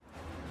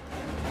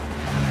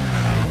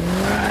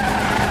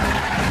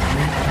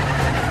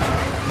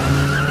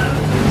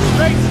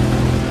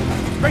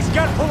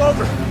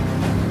over.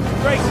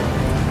 Grace,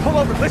 pull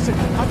over. Listen,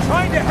 I'm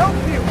trying to help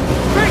you.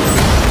 Grace!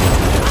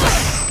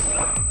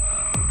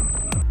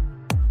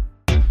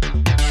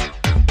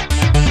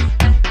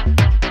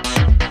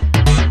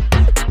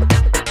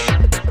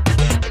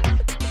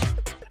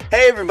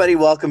 Hey everybody,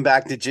 welcome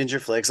back to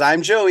Gingerflix.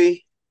 I'm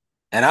Joey.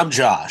 And I'm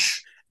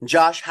Josh.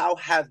 Josh, how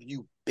have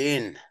you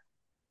been?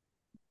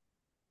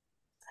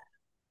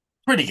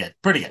 Pretty good.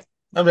 I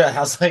mean, I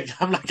was like,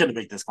 I'm not gonna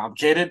make this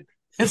complicated.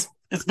 It's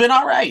been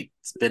all right.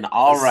 It's been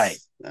all right.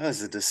 That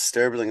was a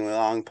disturbingly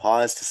long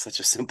pause to such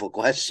a simple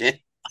question.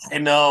 I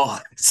know.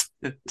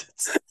 It's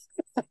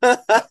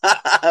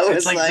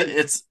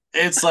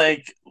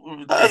like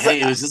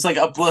hey, it was just like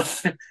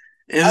upload.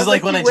 It was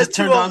like when I just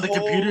turned on the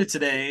computer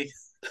today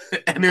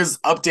and it was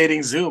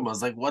updating Zoom. I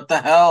was like, what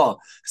the hell?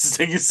 This is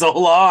taking so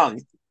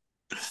long.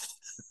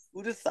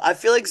 I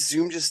feel like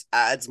Zoom just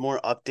adds more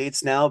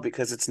updates now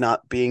because it's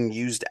not being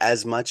used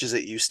as much as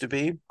it used to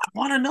be. I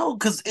want to know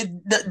because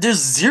there's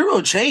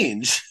zero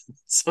change,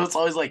 so it's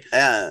always like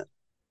 10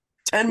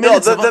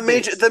 minutes. No,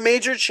 the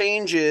major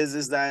change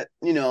is that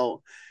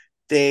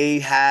they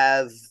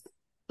have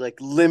like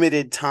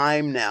limited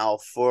time now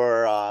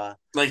for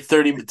like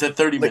 30 to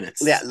 30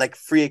 minutes. Yeah, like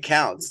free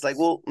accounts. It's like,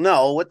 well,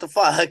 no, what the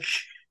fuck?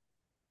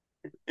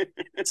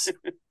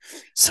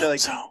 So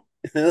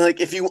like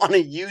if you want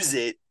to use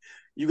it,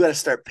 you got to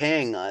start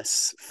paying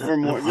us for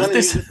more. You want to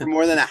use it for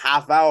more than a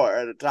half hour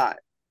at a time.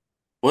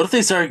 What if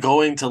they started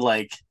going to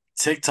like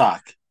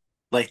TikTok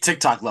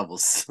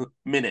levels,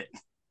 minute,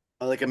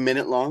 or like a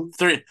minute long,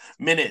 3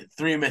 minutes?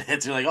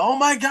 You're like, oh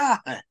my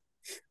god,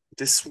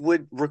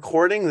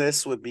 recording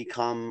this would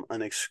become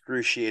an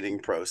excruciating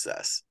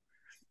process.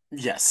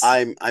 Yes,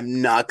 I'm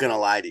not gonna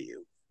lie to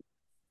you.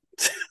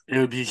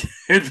 It'd be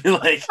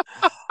like,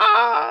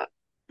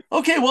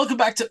 okay, welcome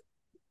back to.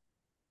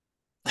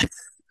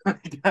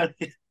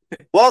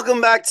 Welcome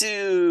back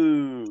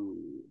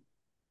to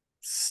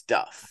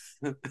stuff.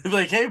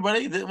 Like, hey,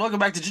 buddy, welcome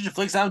back to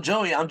Gingerflix. I'm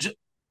Joey.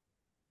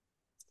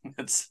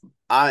 That's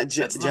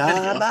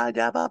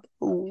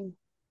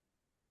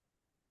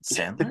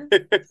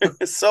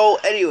Sandler. So,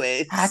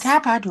 anyways,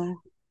 Shabafu.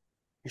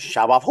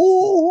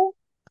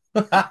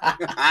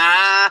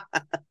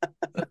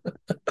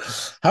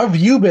 How have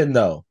you been,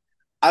 though?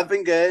 I've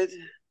been good.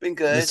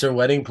 Mr.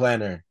 Wedding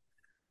Planner.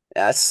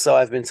 Yes, so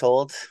I've been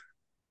told.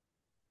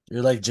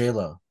 You're like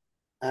J-Lo.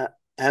 Am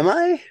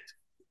I?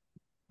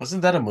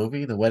 Wasn't that a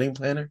movie, The Wedding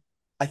Planner?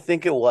 I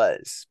think it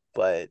was,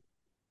 but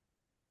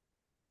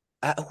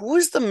who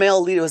was the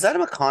male lead? Was that a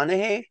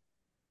McConaughey?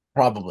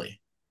 Probably.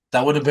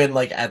 That would have been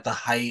like at the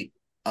height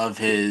of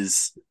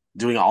his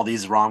doing all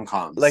these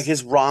rom-coms. Like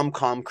his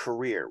rom-com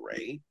career,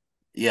 right?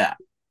 Yeah.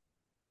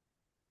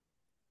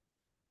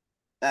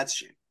 That's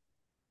shame.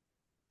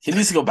 He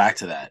needs to go back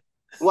to that.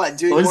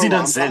 What? What has he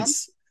done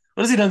since?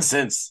 What has he done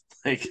since?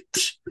 Like,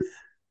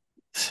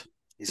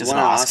 he's won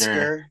an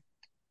Oscar.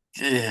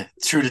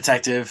 True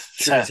Detective.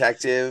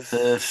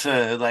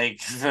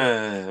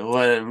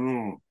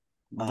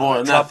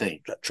 What? Nothing.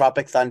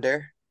 Tropic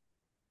Thunder.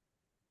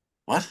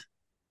 What?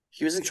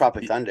 He was in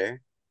Tropic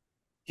Thunder.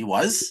 He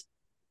was?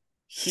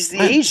 He's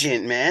the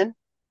agent, man.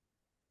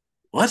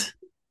 What?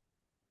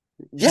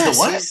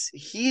 Yes,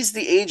 he's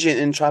the agent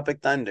in Tropic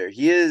Thunder.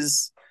 He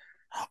is.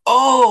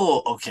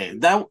 Oh, okay.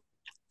 That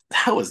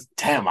was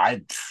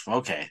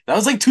okay. That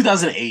was like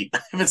 2008. I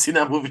haven't seen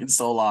that movie in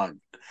so long.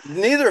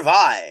 Neither have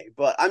I,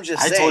 but I'm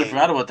just saying. I totally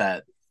forgot about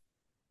that.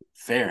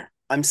 Fair.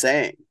 I'm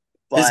saying.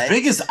 But...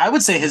 I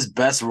would say his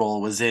best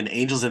role was in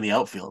Angels in the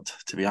Outfield,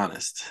 to be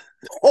honest.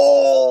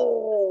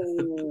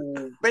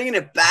 Oh, bringing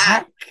it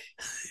back.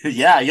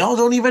 Yeah, y'all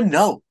don't even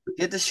know.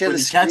 He had to share the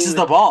screen. He catches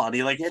the ball and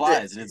he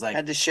flies, and it's like,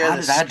 had to share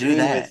the screen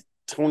with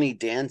Tony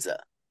Danza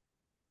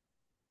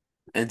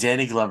and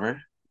Danny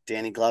Glover.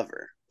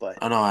 But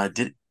oh no, I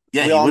did.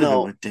 Yeah, he would have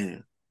been with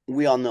Daniel.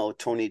 We all know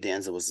Tony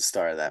Danza was the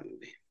star of that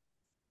movie.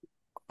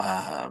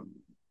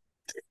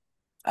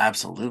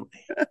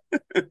 Absolutely.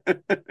 You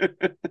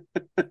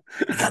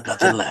got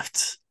nothing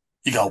left.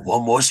 You got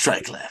one more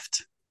strike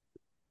left.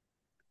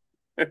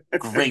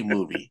 Great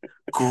movie.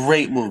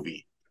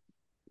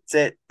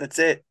 That's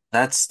it.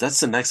 That's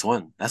the next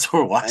one. That's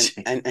what we're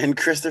watching. And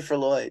Christopher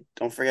Lloyd.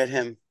 Don't forget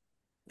him.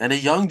 And a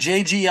young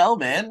JGL,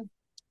 man.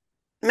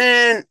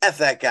 Man, F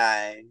that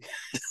guy.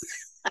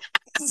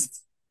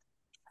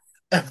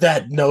 F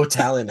that no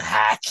talent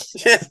hack.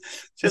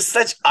 Just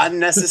such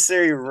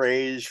unnecessary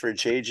rage for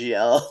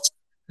JGL.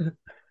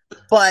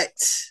 But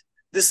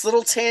this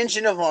little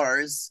tangent of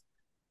ours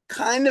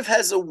kind of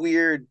has a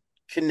weird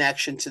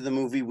connection to the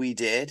movie we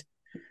did.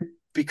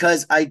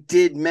 Because I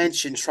did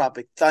mention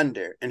Tropic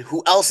Thunder. And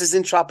who else is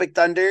in Tropic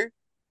Thunder?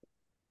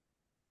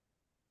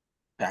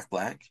 Jack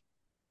Black.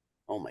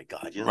 Oh my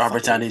God.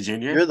 Robert Downey Jr.?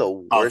 You're the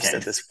worst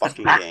at this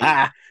fucking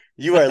game.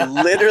 You are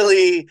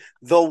literally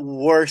the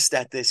worst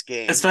at this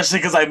game. Especially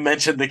because I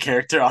mentioned the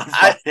character on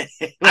Friday.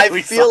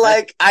 I feel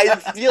like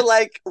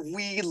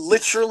we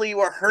literally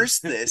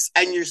rehearsed this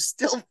and you're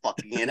still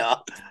fucking it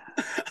up.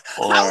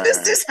 How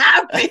does this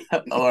happen?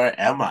 Or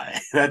am I?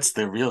 That's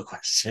the real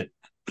question.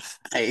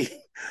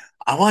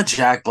 I want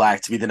Jack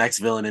Black to be the next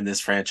villain in this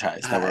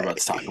franchise that we're about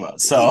to talk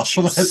about. So hate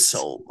you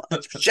so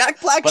much.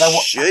 Jack Black but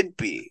should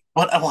be.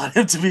 But I want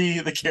him to be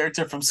the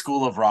character from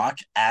School of Rock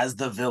as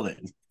the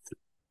villain.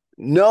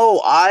 No,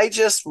 I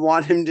just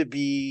want him to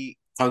be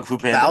Kung Fu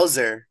Panda.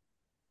 Bowser.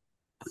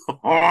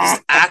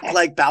 Just act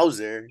like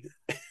Bowser.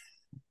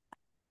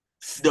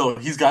 No,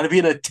 he's got to be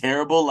in a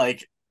terrible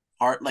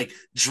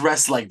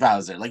dressed like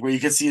Bowser, like where you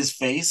can see his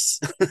face,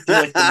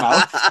 like the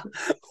mouth.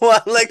 Well,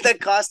 like the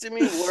costume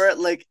he wore at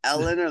like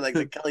Ellen or like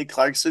the Kelly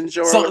Clarkson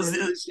show.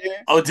 This year.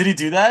 Oh, did he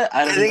do that?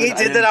 I think he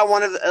did that on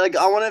one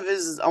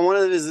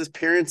of his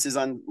appearances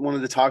on one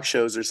of the talk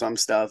shows or some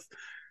stuff.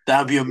 That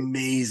would be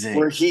amazing.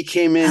 Where he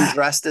came in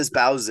dressed as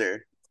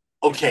Bowser.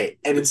 Okay,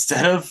 and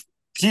instead of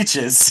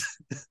Peaches,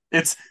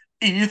 it's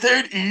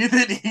Ethan.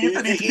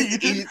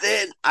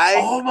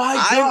 Oh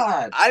my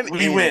god!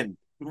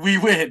 We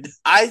win.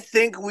 I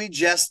think we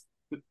just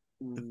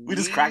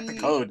cracked the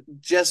code.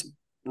 Just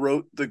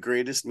wrote the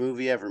greatest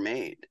movie ever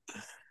made.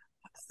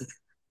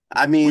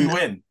 I mean, we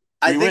win.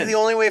 I think the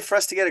only way for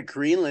us to get a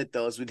greenlit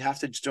though is we'd have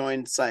to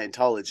join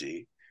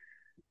Scientology.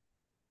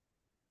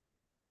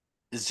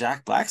 Is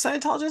Jack Black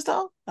Scientologist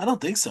though? I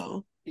don't think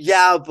so.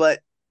 Yeah,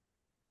 but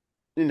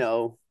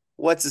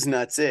what's his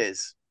nuts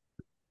is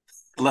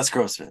Les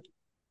Grossman.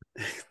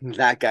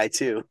 That guy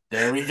too.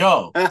 There we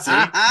go. See,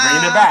 bringing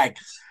it back.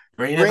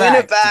 Bringing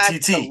it back to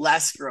TT.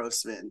 Les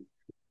Grossman.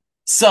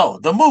 So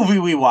the movie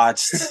we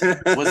watched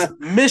was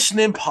Mission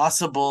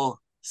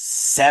Impossible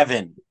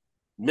 7.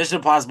 Mission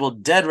Impossible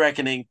Dead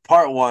Reckoning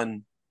Part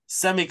 1,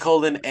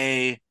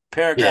 A,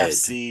 paragraph Dead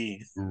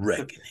C.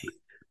 Reckoning.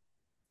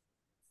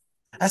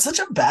 That's such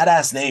a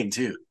badass name,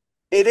 too.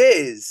 It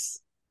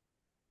is.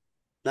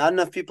 Not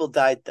enough people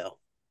died, though.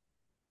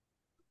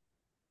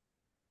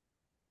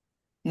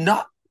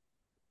 Not.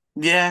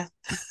 Yeah.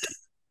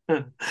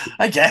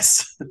 I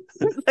guess.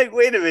 Like,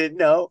 wait a minute.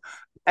 No.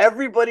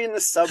 Everybody in the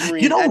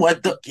submarine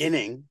at the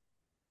beginning.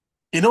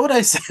 You know what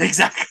I said?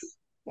 Exactly.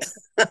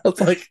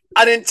 Like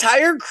an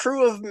entire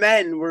crew of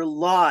men were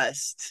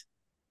lost.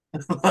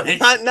 Like,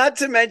 not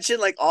to mention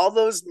like all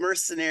those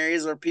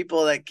mercenaries or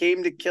people that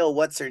came to kill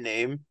what's her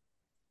name.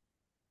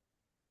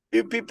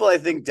 Few people I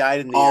think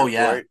died in the airport.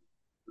 Yeah.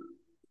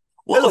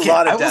 Well, okay,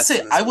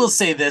 I will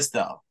say this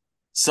though.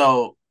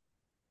 So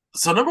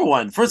number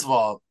one, first of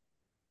all,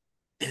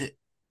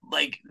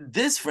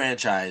 this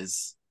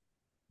franchise,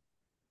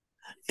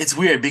 it's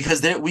weird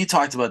because we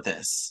talked about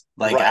this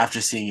after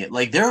seeing it.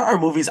 Like there are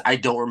movies I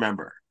don't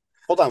remember.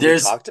 Hold on, we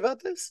talked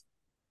about this?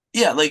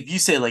 Yeah, like you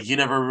say, like you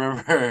never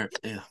remember.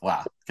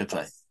 Wow, good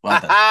play. Well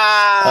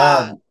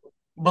done.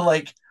 But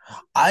like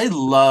I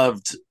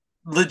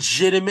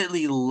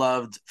legitimately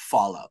loved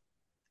Fallout.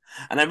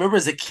 And I remember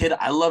as a kid,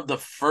 I loved the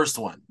first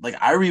one. Like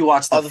I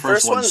rewatched the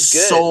first one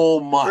so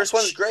much. First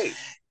one's great.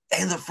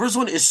 And the first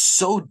one is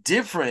so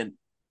different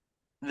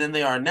than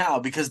they are now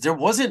because there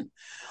was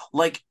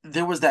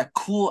that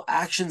cool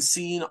action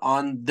scene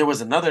there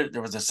was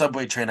a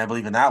subway train, I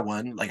believe, in that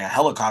one, like a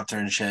helicopter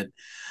and shit.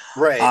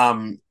 Right.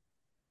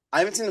 I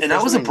haven't seen the first one. And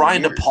that was a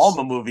Brian De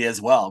Palma movie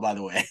as well, by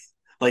the way.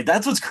 Like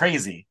that's what's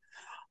crazy.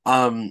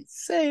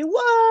 Say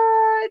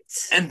what?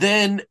 And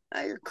then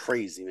you're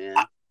crazy, man.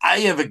 I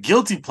have a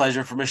guilty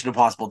pleasure for Mission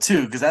Impossible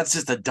 2 because that's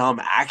just a dumb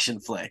action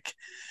flick.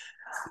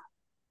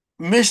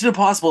 Mission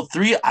Impossible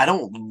 3, I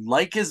don't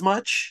like as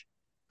much.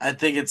 I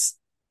think it's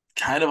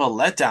kind of a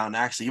letdown,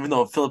 actually, even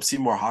though Philip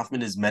Seymour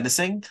Hoffman is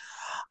menacing.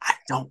 I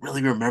don't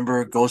really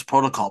remember Ghost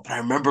Protocol, but I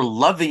remember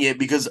loving it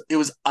because it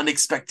was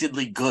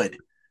unexpectedly good.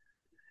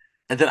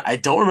 And then I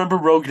don't remember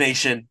Rogue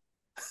Nation,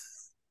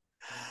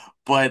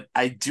 but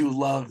I do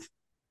love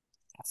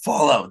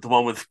Fallout, the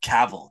one with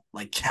Cavill.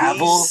 Like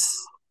Cavill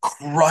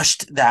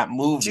crushed that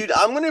movie. Dude,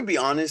 I'm going to be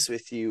honest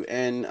with you.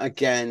 And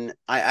again,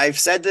 I've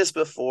said this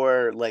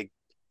before, like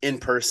in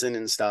person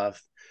and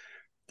stuff,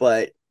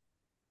 but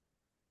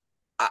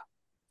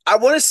I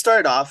want to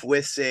start off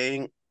with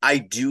saying I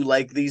do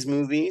like these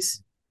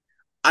movies.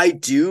 I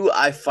do.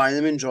 I find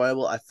them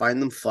enjoyable. I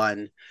find them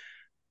fun.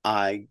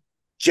 I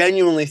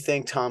genuinely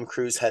think Tom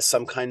Cruise has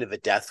some kind of a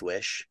death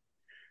wish.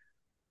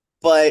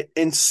 But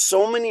in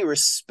so many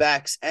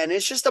respects, and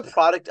it's just a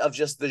product of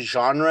just the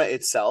genre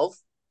itself,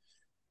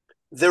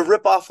 they're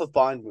ripoff of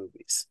Bond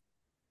movies.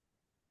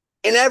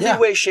 In every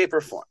way, shape,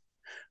 or form.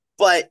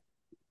 But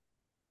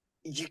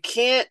you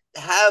can't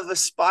have a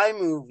spy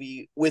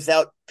movie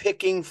without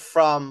picking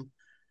from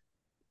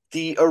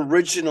the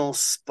original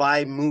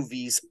spy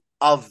movies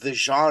of the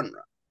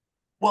genre.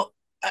 Well,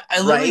 I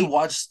literally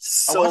watched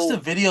a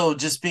video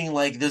just being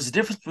like, there's a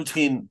difference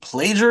between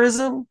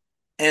plagiarism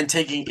and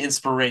taking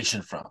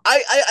inspiration from.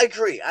 I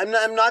agree. I'm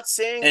not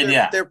saying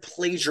they're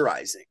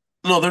plagiarizing.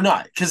 No, they're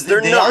not, because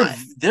they're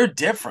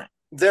different.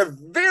 They're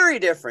very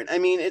different. I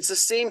mean, it's the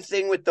same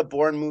thing with the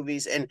Bourne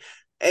movies, and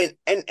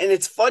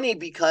it's funny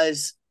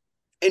because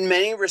in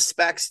many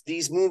respects,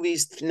 these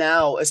movies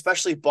now,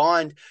 especially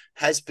Bond,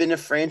 has been a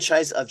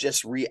franchise of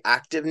just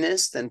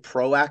reactiveness and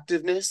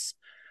proactiveness,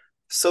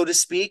 so to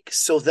speak.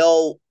 So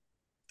they'll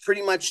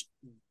pretty much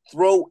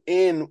throw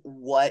in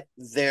what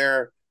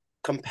their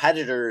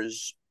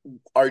competitors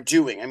are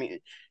doing. I mean,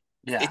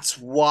 Yeah. it's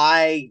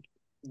why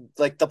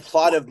like the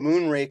plot of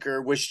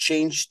Moonraker was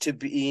changed to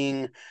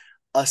being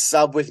a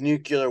sub with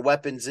nuclear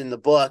weapons in the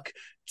book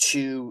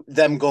to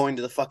them going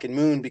to the fucking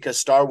moon because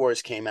Star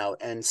Wars came out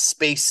and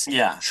space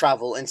Yeah.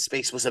 travel and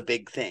space was a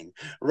big thing,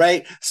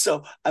 right?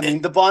 So, I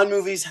mean, the Bond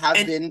movies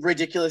have been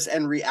ridiculous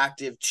and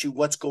reactive to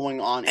what's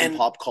going on in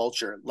pop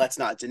culture. Let's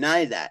not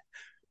deny that.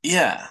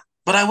 Yeah.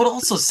 But I would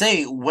also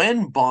say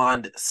when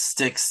Bond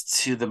sticks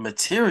to the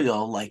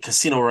material, like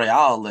Casino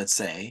Royale, let's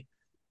say,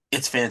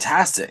 it's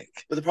fantastic.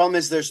 But the problem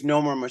is there's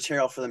no more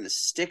material for them to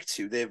stick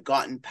to. They've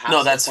gotten past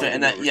No, that's the point fair.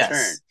 And of that, no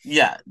return.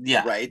 yes.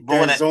 Yeah. Right?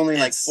 But There's only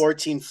like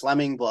 14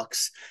 Fleming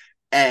books,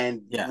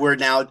 and we're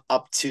now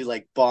up to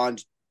like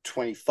Bond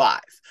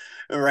 25,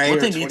 right? What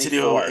or they need to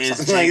do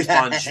is James like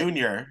Bond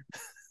Jr.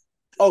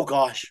 Oh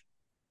gosh.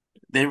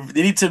 They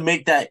need to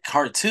make that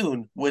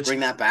cartoon, which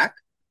bring that back.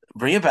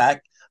 Bring it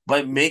back,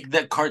 but make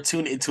that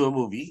cartoon into a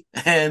movie,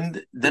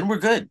 and then we're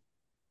good.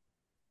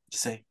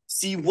 Just say.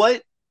 See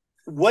what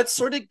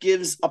sort of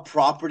gives a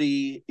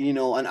property,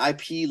 an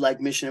IP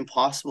like Mission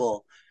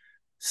Impossible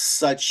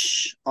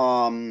such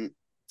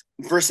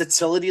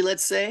versatility,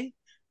 let's say.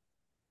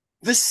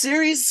 The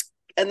series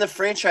and the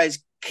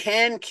franchise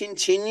can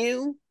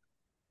continue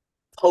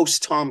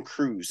post Tom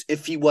Cruise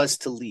if he was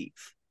to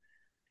leave.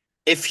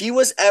 If he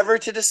was ever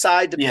to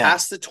decide to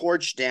pass the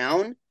torch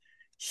down,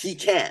 he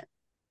can.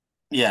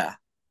 Yeah.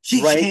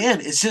 He can.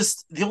 It's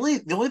just the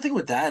only thing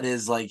with that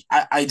is like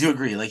I do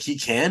agree, like he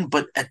can,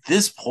 but at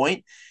this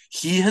point,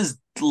 he has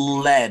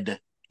led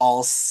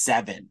all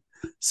 7.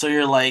 So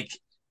you're like,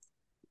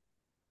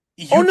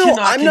 I'm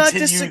not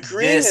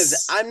disagreeing.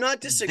 I'm not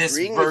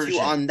disagreeing with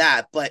you on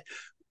that, but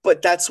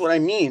that's what I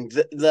mean.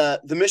 The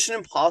Mission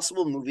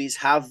Impossible movies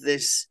have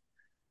this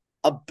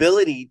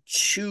ability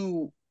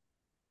to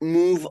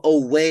move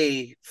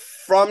away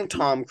from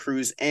Tom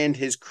Cruise and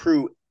his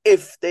crew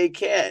if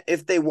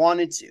they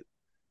wanted to.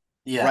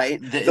 Yeah. Right?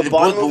 The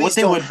Bond movies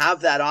don't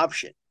have that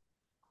option.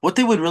 What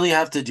they would really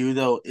have to do,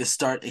 though, is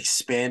start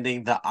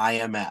expanding the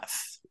IMF.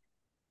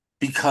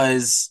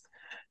 Because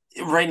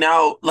right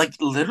now, like,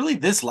 literally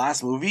this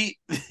last movie,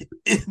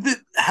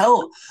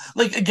 hell,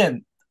 like,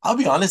 again, I'll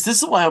be honest,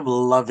 this is why I'm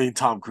loving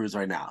Tom Cruise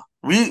right now.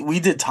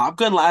 We did Top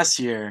Gun last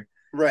year.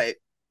 Right.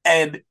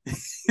 And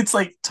it's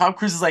like, Tom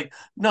Cruise is like,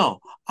 no,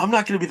 I'm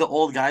not going to be the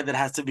old guy that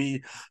has to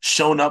be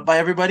shown up by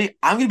everybody.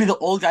 I'm going to be the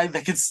old guy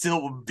that can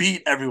still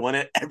beat everyone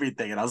at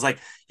everything. And I was like,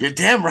 you're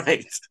damn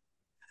right.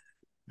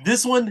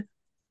 This one,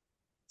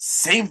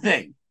 same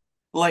thing.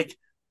 Like,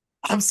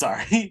 I'm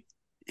sorry.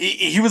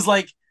 He was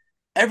like,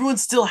 everyone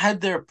still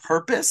had their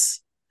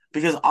purpose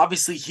because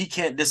obviously he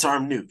can't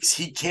disarm nukes.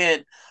 He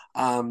can't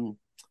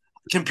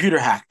computer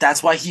hack.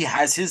 That's why he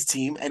has his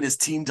team and his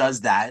team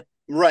does that.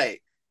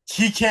 Right.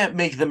 He can't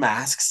make the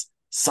masks.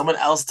 Someone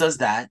else does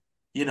that,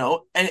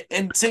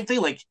 and same thing.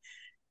 Like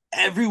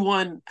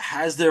everyone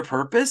has their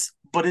purpose,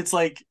 but it's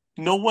like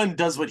no one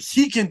does what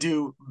he can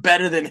do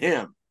better than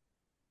him.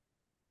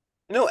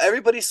 No,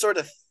 everybody sort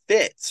of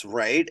fits,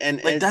 right?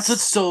 And like that's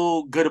what's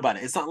so good about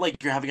it. It's not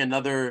like you're having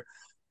another.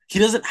 He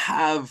doesn't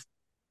have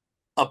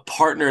a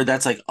partner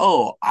that's like,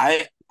 oh,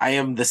 I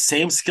am the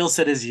same skill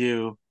set as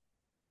you,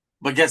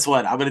 but guess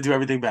what? I'm gonna do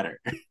everything better.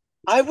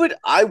 I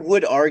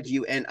would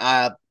argue, and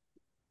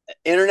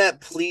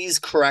internet, please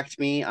correct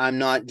me. I'm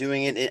not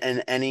doing it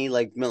in any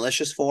like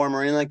malicious form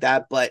or anything like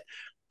that, but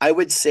I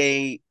would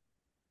say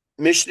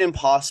Mission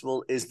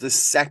Impossible is the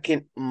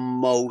second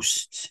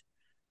most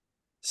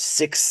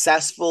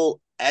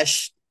successful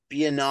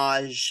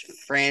espionage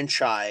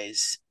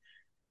franchise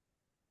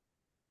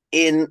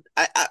in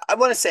I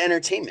want to say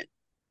entertainment,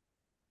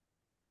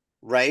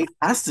 right? It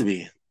has to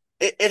be.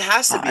 It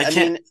has to be.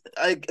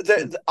 I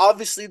mean,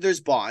 obviously there's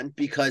Bond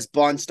because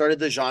Bond started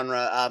the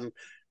genre.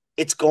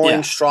 It's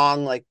going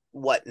strong, like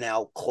what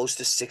now? Close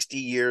to 60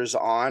 years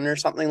on, or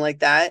something like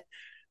that.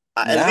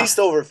 At least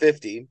over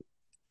 50,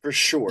 for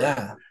sure.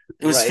 Yeah,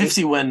 it was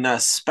 50 when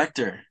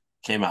Spectre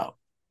came out.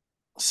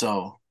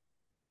 So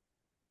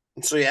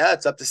yeah,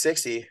 it's up to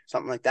 60,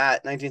 something like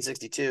that.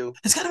 1962.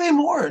 It's got to be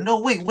more.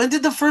 No, wait. When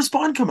did the first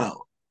Bond come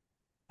out?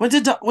 Was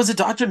it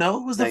Doctor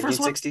No? Was the first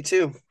one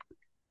 1962?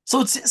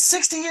 So it's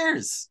 60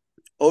 years.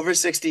 Over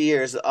 60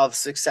 years of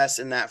success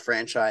in that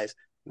franchise.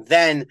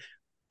 Then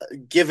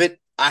give it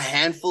a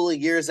handful of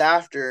years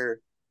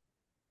after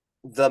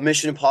the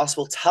Mission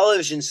Impossible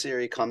television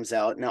series comes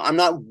out. Now, I'm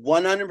not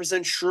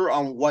 100% sure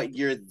on what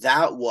year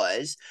that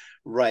was,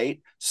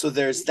 right? So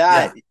there's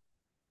that. Yeah.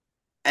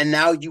 And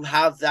now you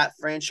have that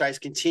franchise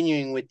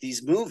continuing with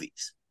these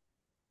movies.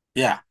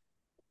 Yeah.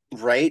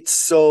 Right?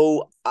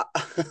 So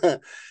I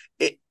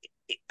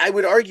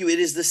would argue it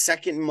is the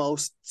second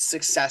most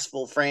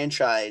successful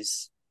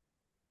franchise,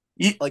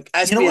 like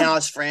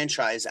espionage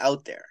franchise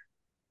out there.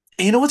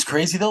 You know what's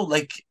crazy though?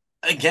 Like,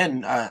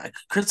 again,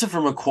 Christopher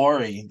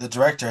McQuarrie, the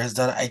director, has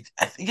done I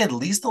think at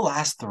least the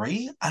last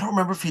 3. I don't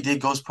remember if he did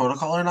Ghost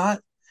Protocol or not.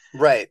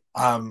 Right.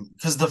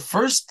 Because the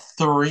first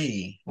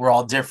 3 were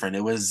all different.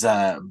 It was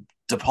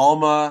De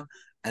Palma,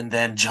 and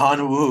then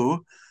John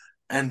Woo,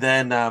 and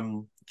then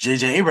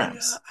J.J. Yeah,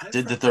 Abrams I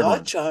did the third forgot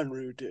one. John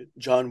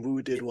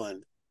Woo did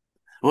one.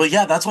 Well,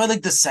 yeah, that's why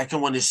like the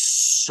second one is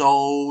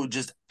so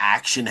just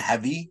action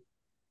heavy.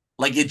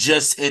 Like it's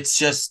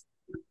just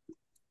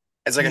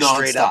It's like a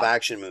straight up nonstop.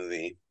 action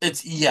movie.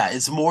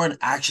 It's more an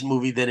action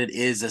movie than it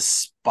is a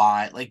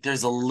spy. Like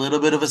there's a little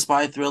bit of a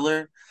spy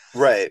thriller.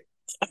 Right.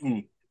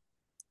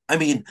 I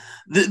mean,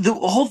 the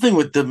whole thing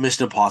with the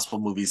Mission Impossible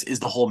movies is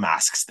the whole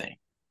masks thing.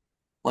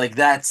 Like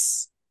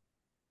that's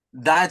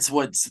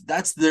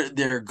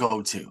their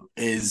go to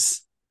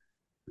is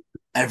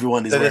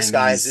everyone is The wearing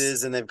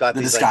disguises, and they've got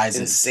the these like disguises.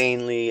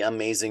 insanely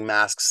amazing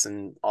masks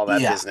and all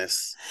that Yeah.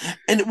 business.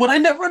 And what I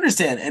never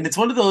understand, and it's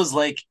one of those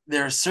like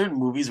there are certain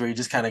movies where you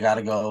just kind of got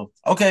to go,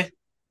 okay,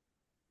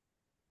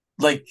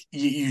 like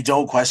you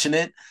don't question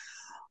it.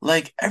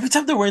 Like every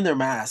time they're wearing their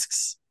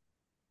masks,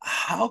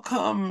 how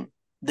come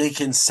they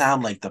can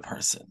sound like the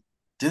person?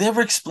 Do they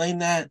ever explain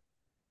that?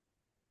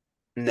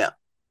 No.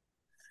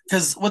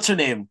 Because what's her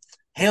name?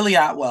 Haley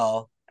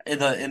Atwell in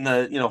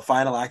the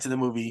final act of the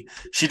movie,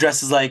 she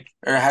dresses like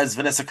or has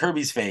Vanessa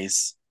Kirby's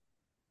face,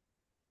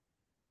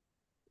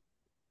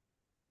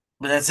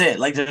 but that's it.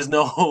 Like there's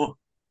no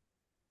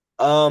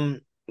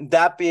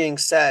That being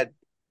said,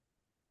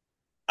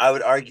 I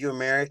would argue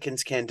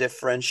Americans can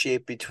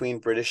differentiate between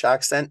British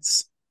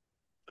accents.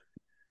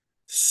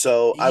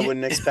 So I yeah,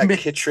 wouldn't expect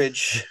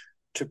Kittredge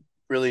to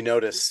really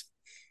notice.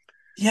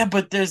 yeah,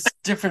 but there's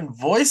different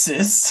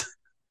voices.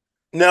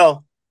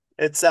 No,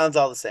 it sounds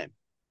all the same.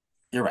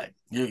 You're right.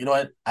 You know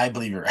what? I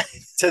believe you're right.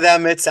 To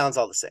them, it sounds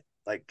all the same.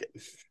 Like,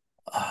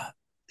 Uh,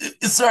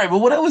 sorry, but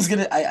what I was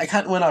gonna, I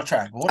kind of went off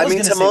track. But what I I was mean,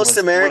 gonna to say most was,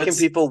 American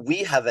people, we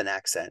have an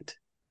accent.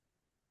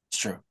 it's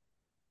true.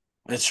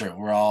 It's true.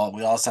 We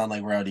all sound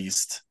like we're out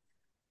east.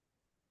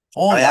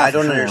 Oh yeah, I for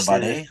don't sure,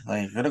 understand buddy. it.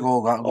 Like gonna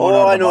go going Oh,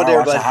 out to I the know bar,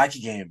 there, watch a bud. hockey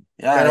game.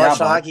 Yeah, Gotta yeah, watch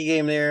the bud. hockey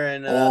game there,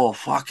 and Oh,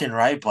 fucking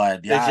right,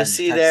 bud. did Yeah, you just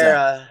see catch there?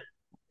 that.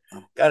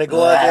 Gotta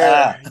go out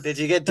Ah. there. Did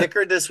you get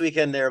dickered this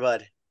weekend, there,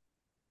 bud?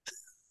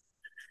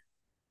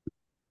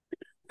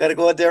 Gotta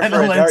go out there And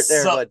for it a went dart,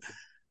 there, so. bud.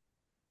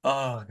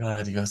 Oh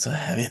god, you go so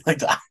heavy like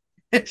the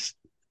Irish.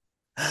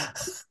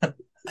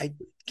 I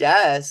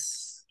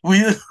guess. We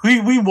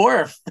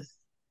morph.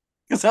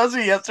 Because that was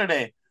me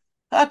yesterday.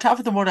 Top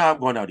of the morning, I'm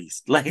going out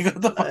east. Like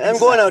what the fuck I'm is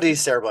going that? out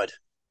east, there, bud.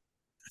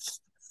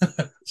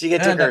 Did you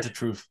get And that's dickered? the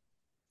truth.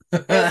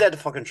 Ain't that the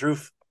fucking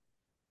truth?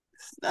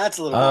 That's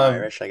a little more Um,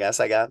 Irish, I guess.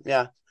 I got,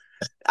 yeah.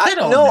 I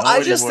don't No, know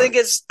I just anymore. think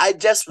I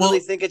just really Well,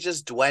 think it's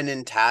just Dwen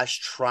and Tash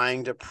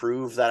trying to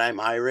prove that I'm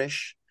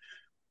Irish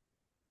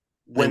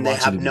they when they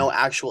want you have to be. no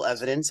actual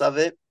evidence of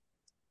it.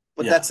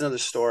 But yeah. that's another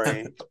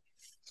story.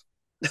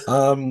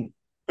 Um,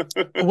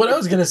 what I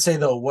was gonna say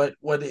though, what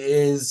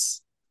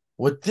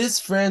this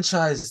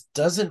franchise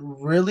doesn't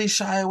really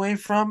shy away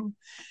from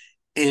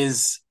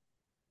Is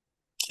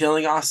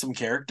killing off some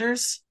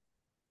characters.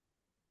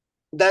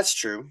 That's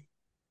true.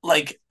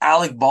 Like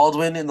Alec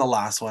Baldwin in the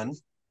last one.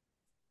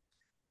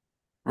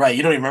 Right,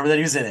 you don't even remember that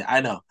he was in it. I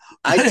know.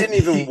 I But didn't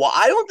even.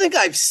 I don't think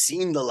I've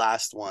seen the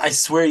last one. I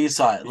swear you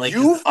saw it. Like,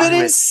 You've been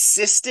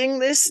insisting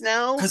this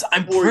now because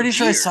I'm for pretty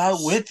sure I years, saw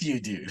it with you,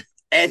 dude.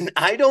 and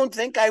I don't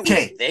think I was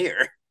Okay.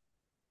 there.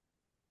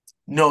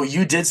 No,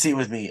 you did see it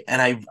with me,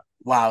 and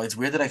wow, it's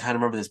weird that I kind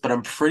of remember this, but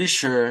I'm pretty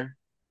sure.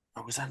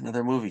 Or was that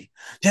another movie?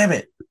 Damn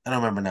it, I don't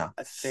remember now.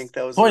 I think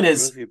that was Point another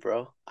is, movie,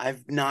 bro.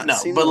 I've not no,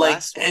 seen but the like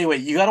last one. anyway,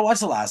 you got to watch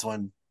the last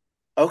one.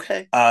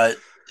 Okay.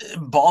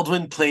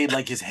 Baldwin played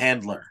like his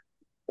handler.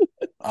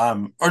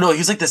 Or no, he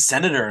was like the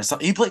senator or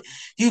something.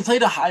 He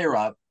played a higher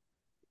up,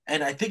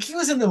 and I think he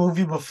was in the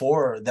movie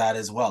before that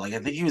as well. Like I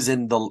think he was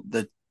in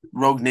the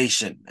Rogue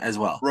Nation as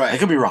well. Right. I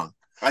could be wrong,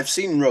 I've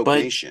seen Rogue but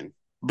Nation.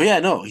 yeah,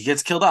 no, he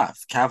gets killed off.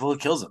 Cavill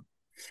kills him,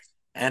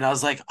 and I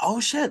was like, oh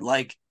shit,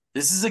 like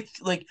this is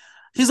like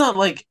he's not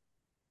like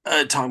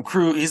Tom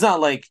Cruise. He's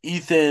not like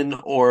Ethan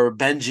or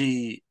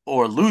Benji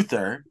or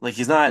Luther. Like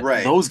he's not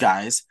Right. those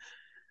guys.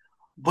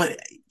 But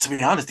to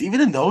be honest,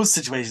 even in those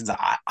situations,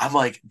 I'm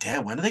like,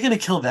 damn, when are they going to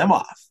kill them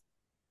off?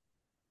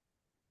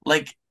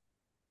 Like,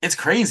 it's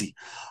crazy.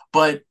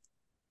 But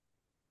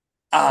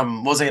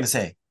what was I going to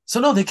say? So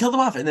no, they killed them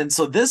off, and then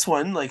so this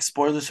one, like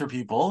spoilers for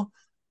people,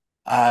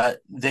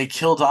 they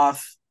killed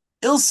off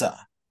Ilsa.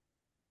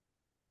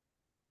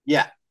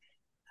 Yeah.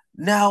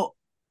 Now,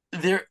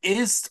 there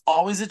is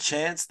always a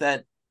chance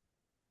that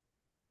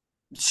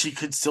she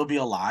could still be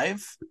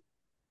alive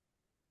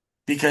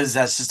because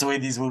that's just the way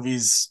these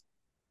movies,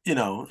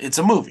 it's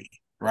a movie,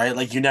 right?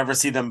 Like you never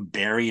see them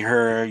bury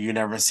her, you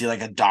never see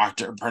like a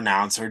doctor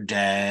pronounce her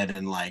dead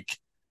and like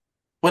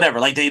whatever.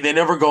 Like they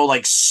never go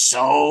like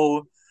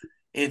so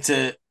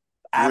into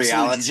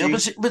absolute detail,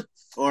 Reality. but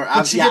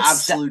she gets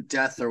absolute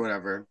death or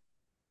whatever.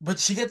 but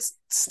she gets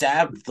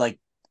stabbed like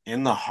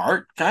in the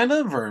heart kind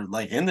of or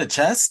like in the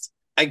chest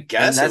I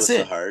and guess it that's was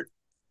the it. heart.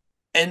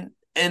 And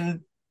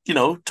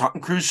Tom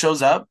Cruise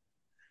shows up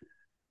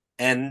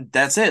and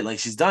that's it. Like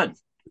she's done.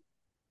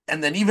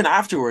 And then even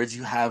afterwards,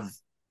 you have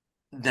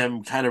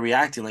them kind of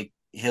reacting, like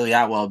Haley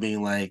Atwell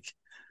being like,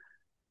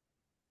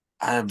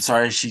 "I'm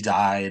sorry she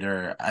died,"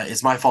 or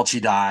 "It's my fault she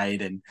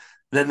died," and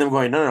then them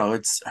going, no,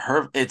 it's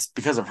her. It's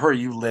because of her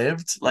you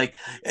lived.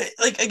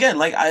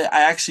 Again, I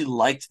actually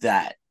liked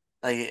that.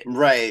 Like,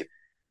 Right.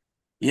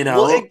 you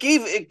Well, know,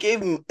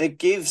 it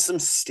gave some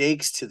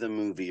stakes to the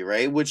movie,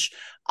 right? Which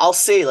I'll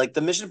say, like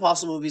the Mission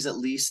Impossible movies at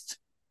least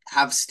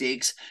have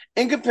stakes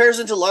in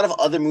comparison to a lot of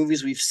other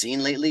movies we've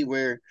seen lately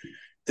where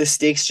the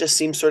stakes just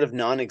seem sort of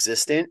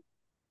non-existent.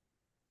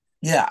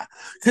 yeah,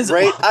 because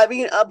Right. I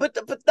mean, but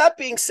that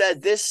being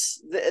said,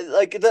 this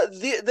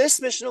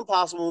Mission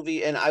Impossible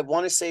movie, and I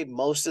want to say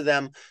most of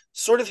them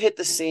sort of hit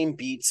the same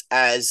beats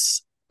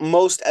as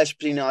most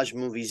espionage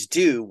movies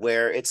do,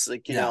 where it's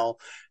like yeah,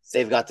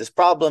 they've got this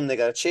problem, they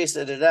got to chase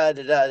it, da da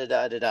da da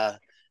da da da,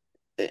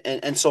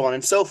 and so on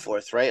and so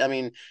forth. Right. I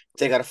mean,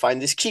 they got to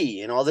find this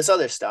key and all this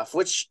other stuff,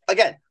 which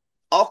again,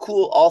 all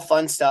cool, all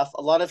fun stuff.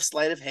 A lot of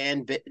sleight of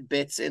hand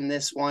bits in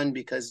this one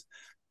because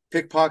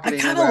I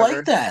pickpocketing or kind of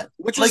like whatever, that.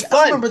 which was Like, I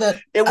don't fun. remember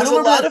that. It I was don't a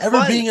remember lot that of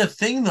ever fun. being a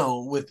thing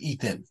though with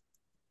Ethan,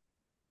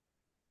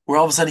 where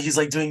all of a sudden he's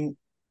like doing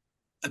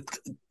a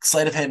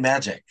sleight of hand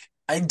magic.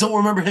 I don't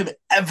remember him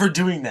ever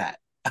doing that.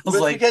 I was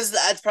But like,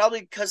 that's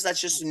probably because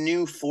that's just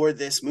new for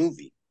this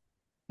movie.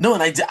 no,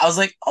 and I was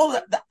like, oh,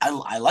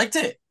 I liked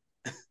it.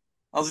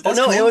 I was like, Oh that's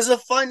no, it cool. was a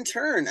fun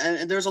turn,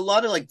 and there's a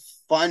lot of like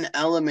fun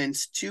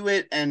elements to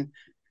it, and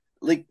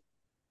like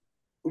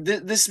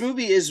this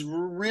movie is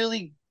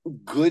really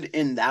good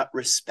in that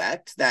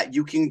respect that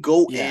you can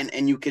go Yeah, in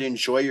and you can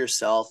enjoy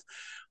yourself.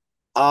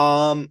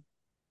 Um,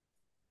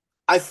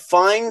 I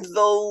find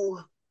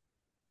though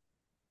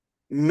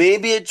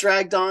maybe it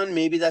dragged on.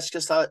 Maybe that's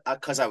just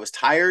because I was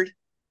tired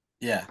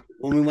yeah.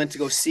 when we went to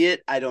go see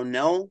it. I don't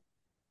know,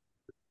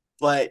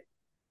 but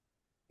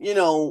you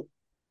know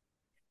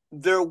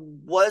there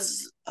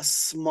was a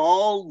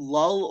small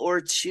lull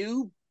or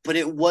two, but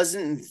it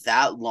wasn't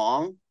that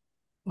long.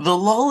 The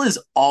lull is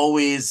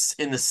always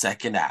in the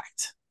second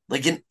act.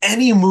 Like in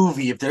any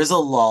movie, if there's a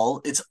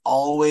lull, it's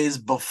always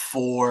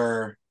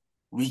before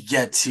we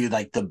get to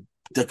like the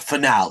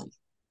finale.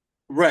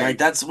 Right. Right.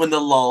 That's when the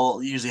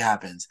lull usually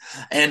happens.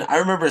 And I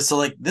remember, so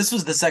like this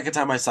was the second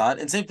time I saw it,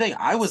 and same thing.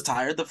 I was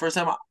tired the first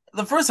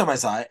time I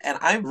saw it, and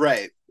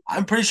Right.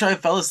 I'm pretty sure I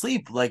fell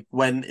asleep like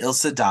when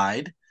Ilsa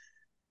died,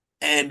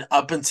 and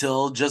up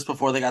until just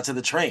before they got to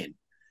the train.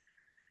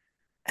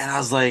 And I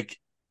was like,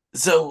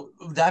 so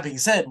that being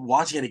said,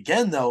 watching it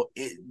again though,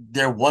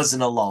 there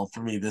wasn't a lull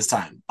for me this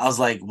time. I was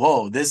like,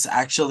 whoa, this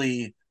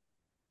actually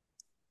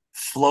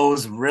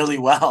flows really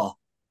well.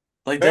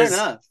 Like Fair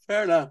enough.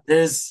 Fair enough.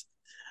 there's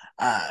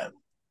uh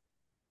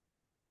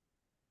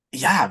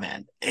yeah,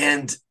 man.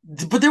 And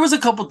but there was a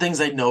couple things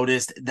I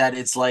noticed that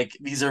it's like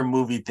these are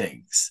movie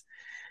things.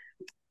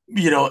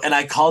 And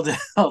I called it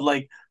out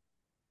like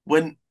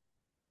when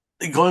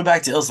going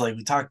back to Ilsa, like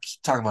we talking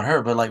about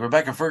her, but like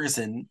Rebecca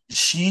Ferguson,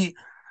 she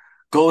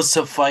goes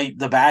to fight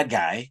the bad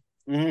guy.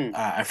 Mm-hmm.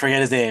 I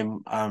forget his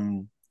name,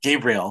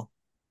 Gabriel,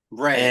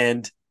 Right.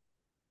 and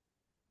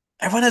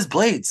everyone has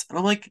blades. And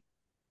I'm like,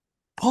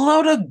 pull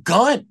out a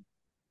gun.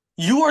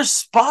 You are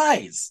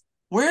spies.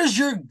 Where's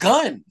your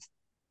gun?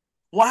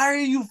 Why are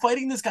you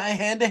fighting this guy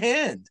hand to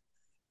hand?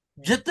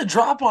 Get the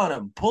drop on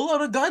him. Pull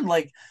out a gun.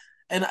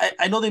 And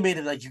I know they made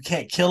it like you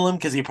can't kill him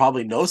because he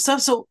probably knows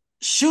stuff. So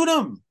shoot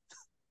him.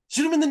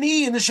 Shoot him in the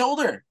knee, in the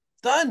shoulder.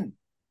 Done.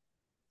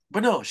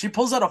 But no, she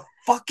pulls out a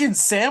fucking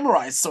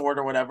samurai sword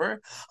or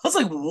whatever. I was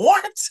like,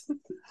 what?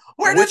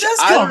 Where did Which this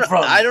come I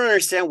from? don't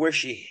understand where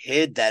she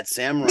hid that Me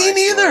samurai sword.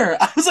 neither.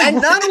 I was like, And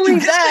where not did you only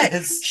get that,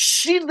 this?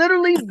 she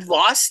literally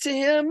lost to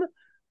him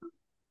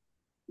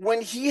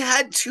when he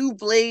had two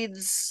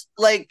blades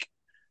like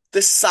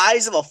the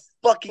size of a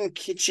fucking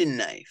kitchen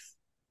knife.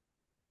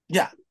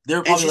 Yeah, they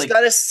were And probably she's like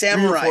got a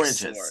 3 or 4 samurai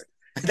inches. sword.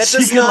 That She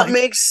does could not like,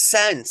 make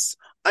sense.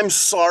 I'm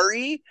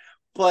sorry,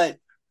 but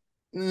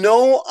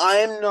no, I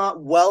am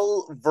not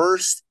well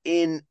versed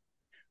in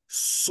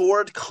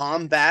sword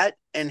combat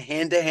and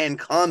hand to hand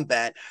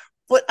combat,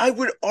 but I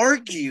would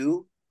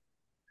argue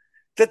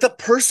that the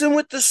person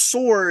with the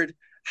sword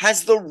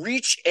has the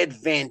reach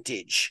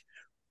advantage.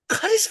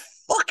 Cut his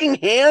fucking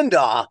hand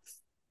off.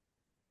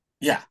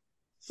 yeah,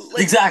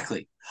 Like,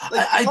 exactly.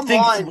 I come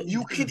think, on,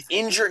 you could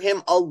injure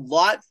him a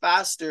lot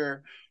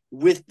faster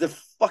with the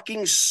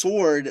fucking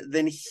sword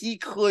than he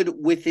could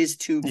with his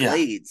two yeah.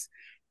 blades.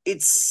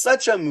 It's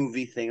such a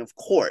movie thing, of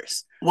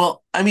course.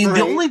 Well, I mean,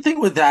 the Right? only thing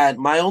with that,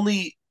 my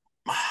only,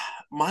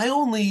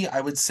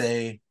 I would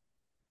say,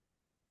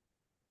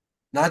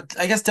 not,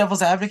 I guess,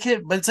 devil's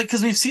advocate, but it's like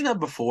because we've seen that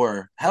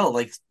before. Hell,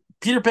 like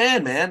Peter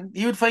Pan, man,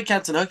 he would fight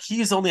Captain Hook. He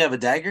used to only have a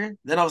dagger.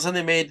 Then all of a sudden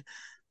they made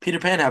Peter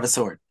Pan have a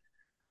sword.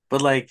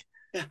 But like,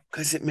 Yeah,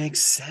 because it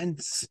makes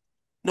sense.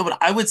 no, but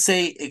I would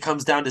say it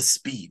comes down to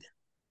speed,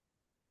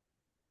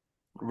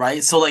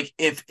 right? So like,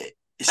 if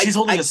she's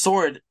holding a I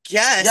sword,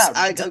 guess yeah,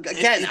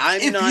 again,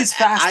 if he's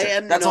faster, I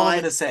am that's all I'm not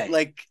gonna say.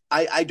 like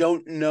I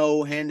don't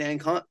know hand to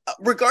hand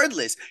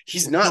regardless,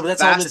 he's No, not but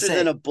that's all I'm gonna faster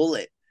than say. a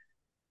bullet.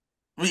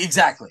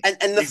 Exactly, And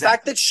the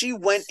fact exactly. that she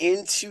went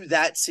into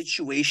that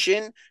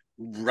situation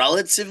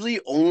relatively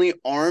only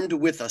armed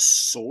with a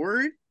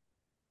sword,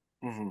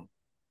 Mm-hmm.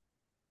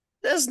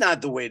 That's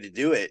not the way to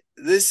do it.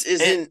 This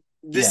isn't.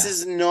 This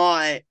is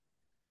not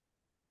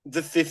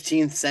the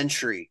 15th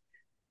century.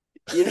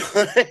 You know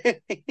what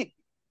I mean?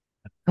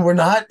 We're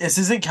not. This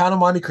isn't Count of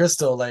Monte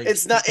Cristo. Like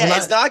It's not. Yeah,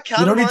 it's not.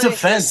 We don't need to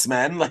fence,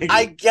 man. Like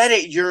I get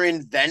it. You're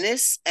in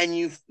Venice, and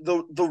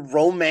the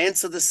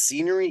romance of the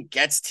scenery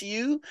gets to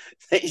you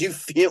that you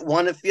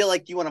want to feel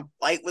like you want to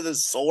fight with a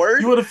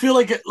sword. You want to feel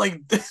like you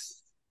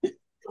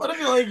want to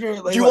feel like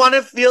you're like. You want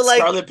to feel like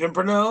Scarlet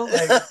Pimpernel,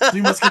 like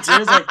Three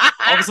Musketeers. Like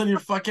all of a sudden you're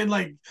fucking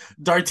like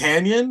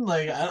D'Artagnan.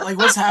 Like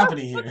what's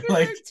happening here?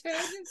 Like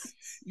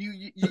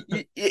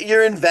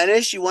you're in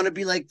Venice. You want to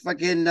be like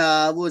fucking.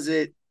 What was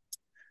it?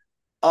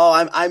 Oh,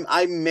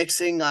 I'm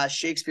mixing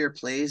Shakespeare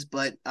plays,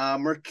 but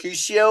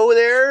Mercutio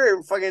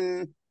there,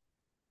 fucking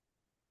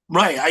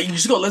right.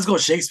 Let's go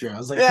Shakespeare. I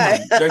was like,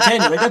 yeah.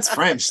 D'Artagnan, like that's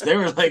French. They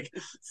were like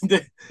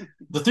the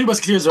Three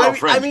Musketeers are all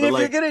French. I mean, if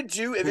like, you're gonna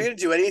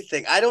do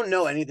anything, I don't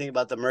know anything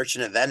about the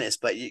Merchant of Venice,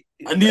 but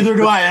neither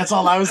do I. That's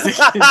all I was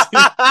thinking.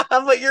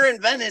 But you're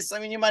in Venice. I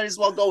mean, you might as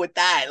well go with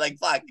that. Like,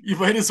 fuck. You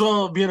might as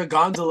well be in a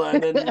gondola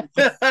and then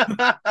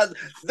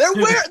they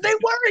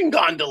were in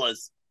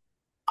gondolas.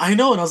 I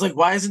know, and I was like,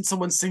 why isn't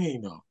someone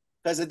singing though?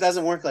 Because it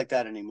doesn't work like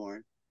that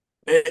anymore.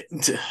 They're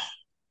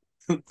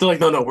like,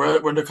 no,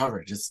 we're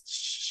undercover. Just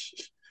shh.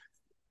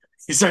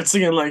 He starts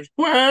singing like,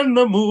 when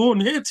the moon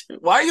hits.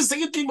 Why are you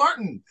singing Dean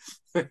Martin?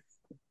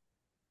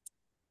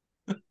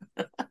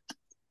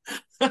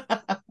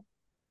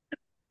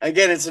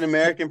 Again, it's an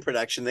American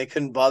production. They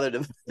couldn't bother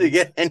to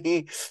get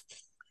any.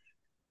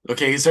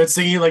 Okay, he starts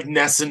singing like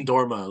Ness and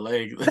Dorma.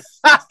 Like,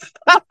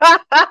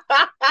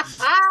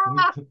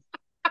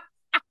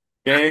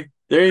 okay,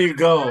 there you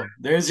go.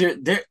 There's your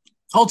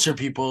culture,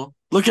 people.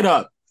 Look it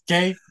up,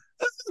 okay?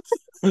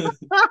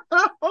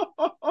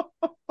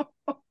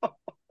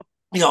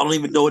 Y'all don't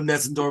even know what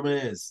Ness and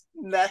Dorma is.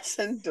 Ness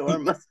and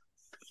Dorma.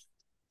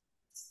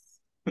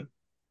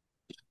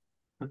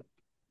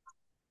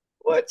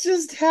 What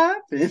just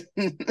happened?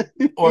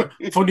 Or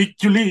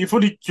funiculi.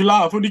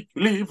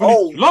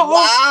 Oh,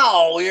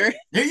 wow.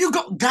 There you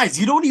go. Guys,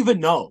 you don't even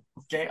know.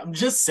 Okay, I'm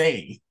just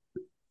saying.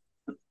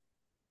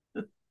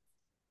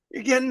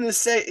 You're getting to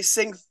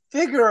sing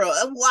Figaro.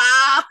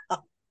 Wow.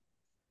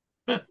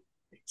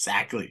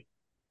 Exactly.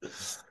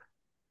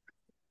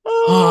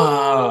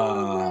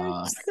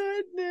 Oh, my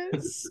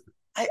goodness.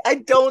 I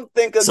don't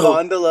think a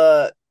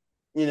gondola,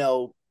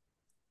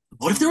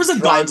 what if there was a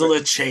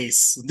gondola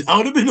chase? That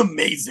would have been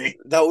amazing.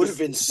 That would have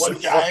been so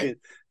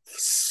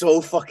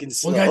fucking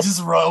slow. One guy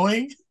just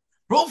rowing.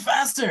 Roll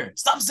faster.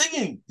 Stop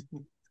singing.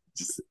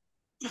 Just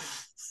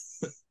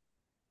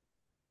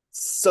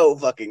so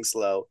fucking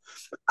slow.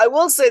 I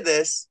will say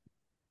this.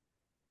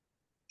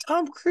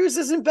 Tom Cruise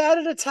isn't bad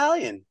at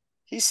Italian.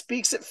 He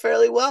speaks it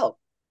fairly well.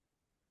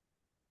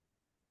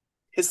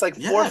 It's like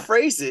 4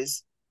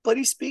 phrases, but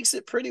he speaks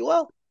it pretty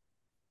well.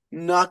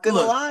 Not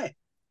gonna lie.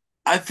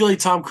 I feel like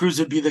Tom Cruise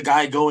would be the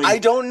guy going. I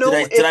don't know.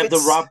 Did I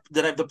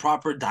have the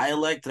proper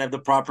dialect? Did I have the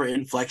proper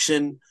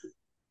inflection?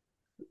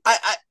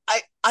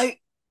 I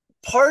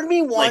part of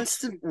me wants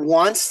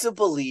to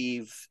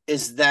believe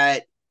is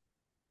that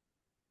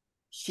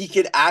he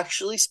could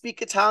actually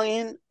speak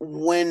Italian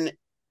when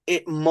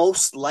it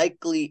most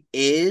likely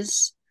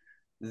is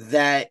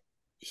that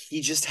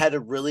he just had a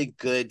really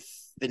good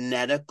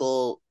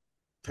phonetical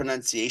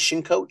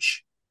pronunciation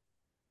coach.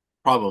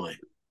 Probably.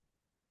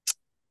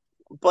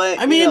 But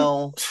I mean,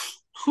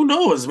 who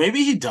knows?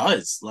 Maybe he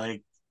does.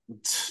 Like,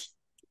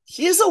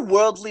 he is a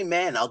worldly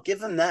man. I'll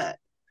give him that.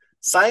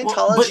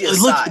 Scientology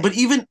aside. But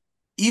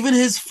even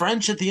his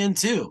French at the end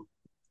too.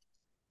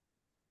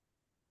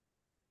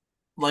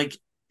 Like,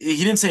 he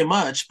didn't say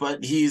much,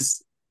 but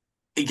he's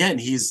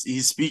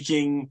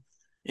speaking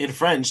in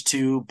French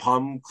to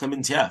Pomme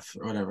Clementieff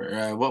or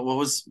whatever. What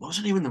was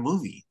her name in the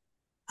movie?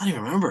 I don't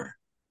even remember.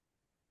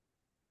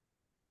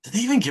 Did they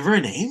even give her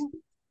a name?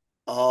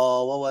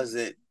 Oh, what was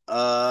it?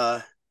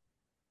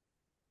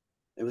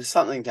 It was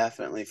something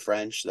definitely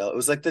French though. It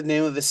was like the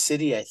name of a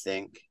city, I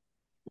think.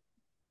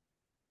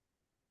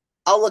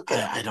 I'll look at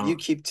it. I don't. You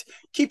keep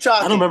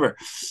talking. I don't remember,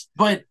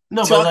 but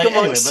no. Talk but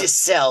amongst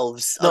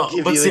yourselves. I'll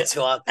give you a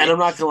talk. And I'm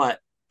not gonna lie.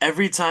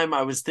 Every time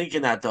I was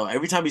thinking that though,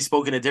 every time he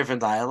spoke in a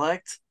different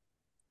dialect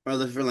or a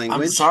different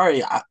language. I'm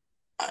sorry. A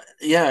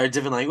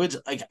different language.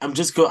 Like I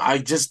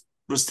just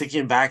was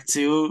thinking back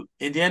to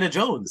Indiana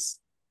Jones.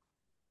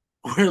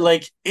 Where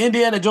like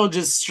Indiana Jones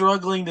just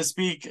struggling to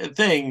speak a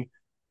thing,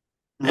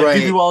 and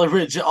Phoebe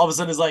Waller-Bridge all of a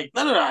sudden is like,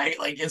 no,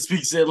 it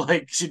speaks it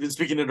like she'd been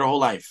speaking it her whole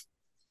life.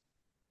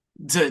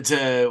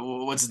 To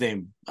what's his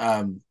name?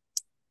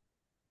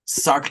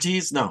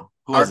 Socrates? No,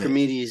 who was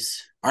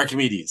Archimedes.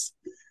 Archimedes.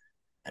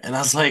 And I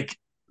was like,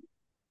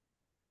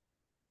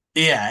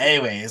 yeah.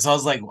 Anyway, so I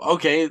was like,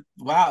 okay,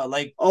 wow,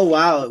 like, oh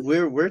wow,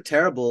 we're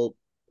terrible.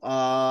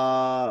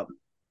 Pomme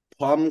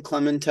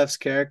Clementieff's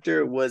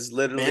character was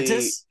literally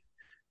Mantis.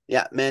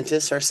 Yeah,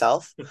 Mantis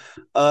herself.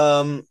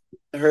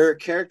 Her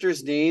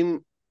character's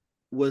name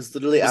was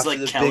literally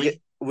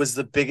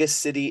the biggest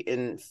city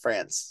in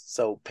France,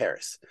 so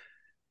Paris.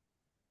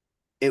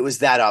 It was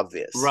that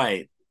obvious.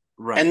 Right.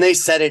 Right. And they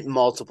said it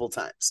multiple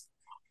times.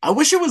 I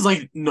wish it was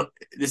like, no,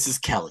 this is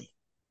Kelly.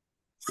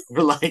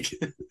 Or like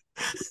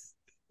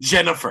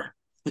Jennifer.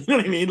 You know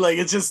what I mean? Like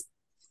it's just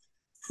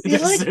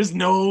there's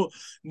no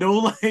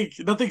like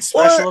nothing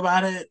special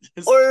about it.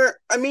 Or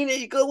I mean,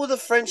 you go with a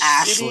French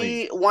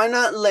Ashley. city. Why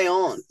not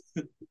Leon?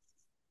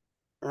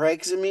 Right?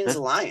 Because it means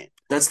lion.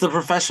 That's the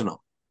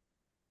professional.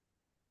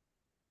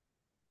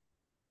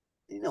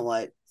 You know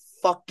what?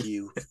 Fuck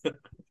you.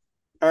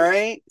 All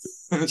right?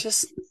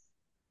 Just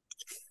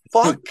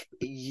fuck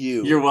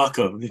you. You're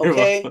welcome.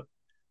 Okay?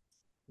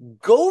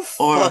 Go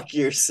fuck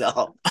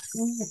yourself.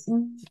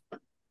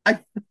 I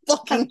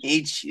fucking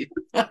hate you.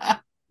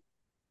 I'll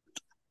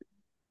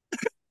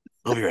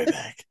be right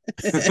back.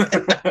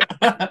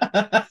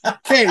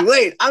 Hey,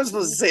 wait, I'm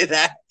supposed to say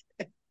that.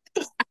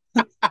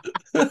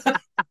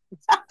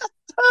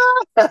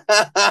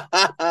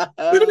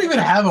 We don't even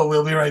have a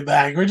 "we'll be right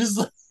back." We're just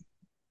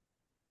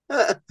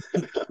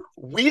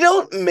we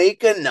don't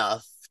make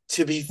enough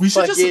to be we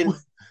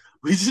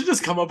should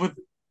just come up with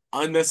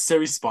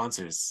unnecessary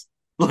sponsors,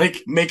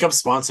 like makeup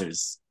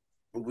sponsors.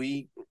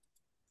 We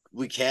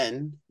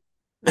can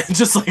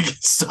just like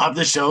stop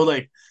the show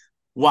like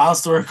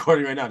whilst we're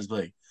recording right now. Just be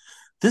like,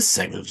 this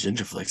segment of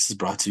Gingerflix is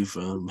brought to you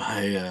from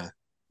my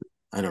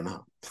I don't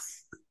know.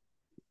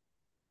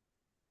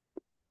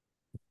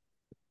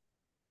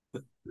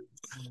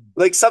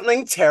 Like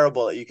something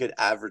terrible that you could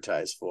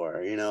advertise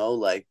for, you know,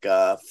 like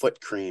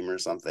foot cream or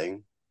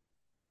something.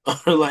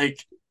 Or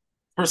like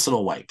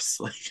personal wipes.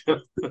 Like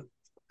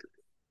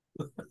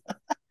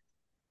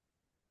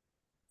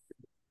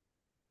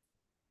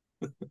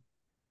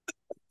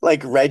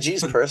like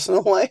Reggie's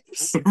personal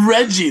wipes.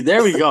 Reggie,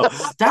 there we go.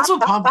 That's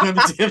what Pop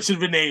Clementine should have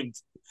been named.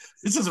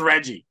 This is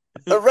Reggie.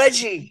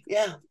 Reggie,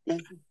 yeah,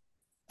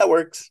 that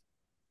works.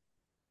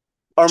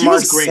 Or she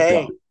was great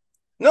though.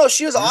 No,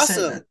 she was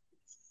awesome.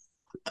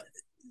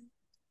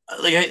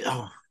 Like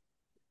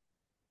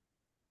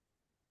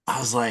I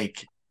was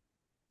like,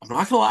 I'm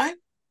not gonna lie,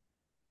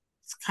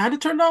 it's kind of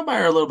turned on by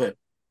her a little bit.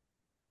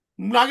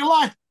 I'm not gonna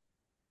lie.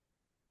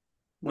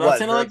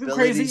 What, her like abilities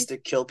crazy to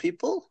kill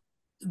people?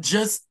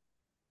 Just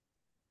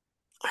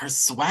her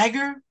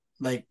swagger,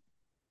 like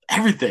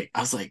everything. I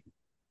was like,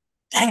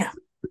 damn.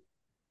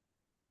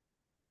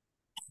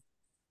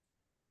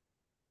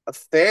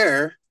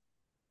 Fair.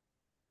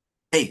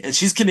 Hey, and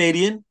she's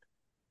Canadian.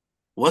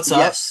 What's up?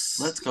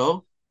 Let's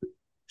go.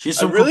 She's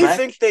from I really Quebec,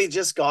 think they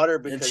just got her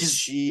because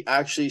she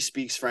actually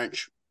speaks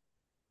French.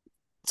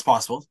 It's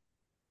possible.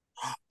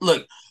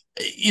 Look,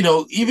 you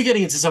know, even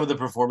getting into some of the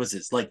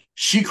performances, like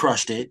she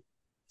crushed it.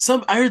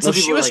 I heard some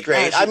people she was like,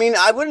 great. I mean,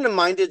 I wouldn't have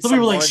minded. Some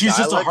people like she's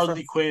just a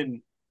Harley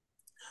Quinn.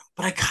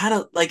 But I kind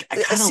of like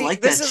that she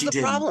did. This is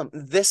the problem.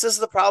 This is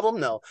the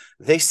problem, though.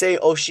 They say,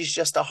 "Oh, she's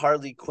just a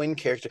Harley Quinn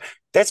character."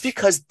 That's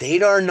because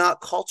they are not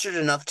cultured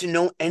enough to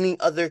know any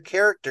other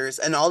characters,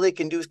 and all they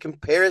can do is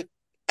compare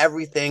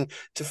everything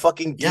to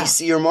fucking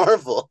DC or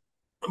Marvel.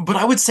 But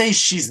I would say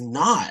she's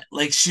not.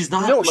 Like she's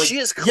not. No, like, she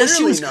is clearly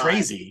she was not.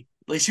 Crazy.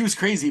 Like she was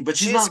crazy, but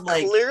she's not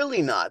like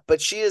clearly not. But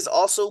she is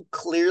also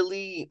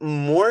clearly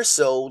more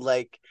so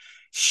like.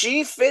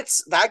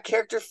 That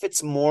character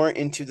fits more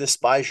into the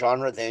spy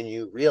genre than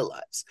you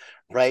realize,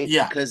 right?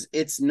 Yeah. Because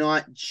it's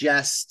not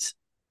just,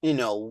 you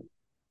know,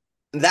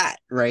 that,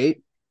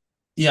 right?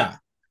 Yeah.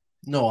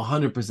 No,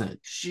 100%.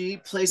 She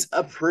plays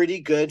a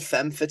pretty good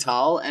femme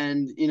fatale,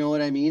 and you know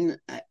what I mean?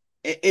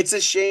 It's a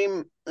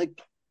shame,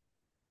 like,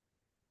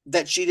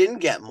 that she didn't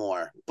get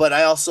more, but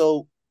I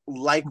also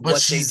like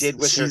what they did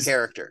with her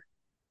character.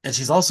 And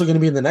she's also going to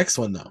be in the next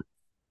one, though.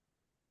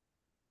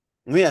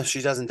 Yeah,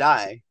 she doesn't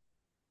die.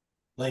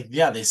 Like,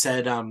 yeah, they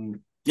said,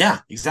 yeah,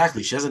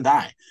 exactly. She doesn't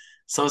die.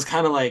 So it's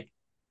kind of like,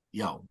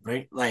 yo,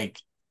 right? Like,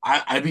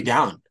 I'd be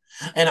down.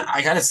 And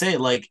I gotta say,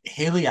 like,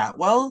 Haley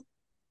Atwell,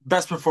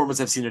 best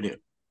performance I've seen her do.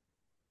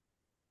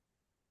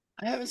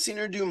 I haven't seen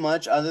her do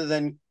much other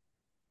than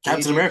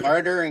Captain America,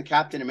 Carter, and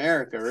Captain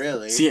America.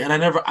 Really. See, and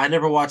I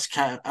never watched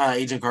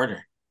Agent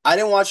Carter. I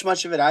didn't watch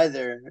much of it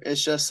either.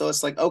 It's just so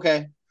it's like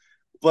okay,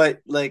 but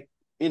like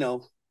you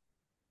know.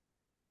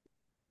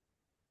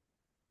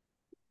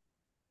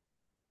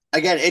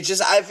 Again,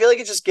 I feel like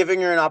it's just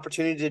giving her an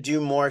opportunity to do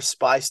more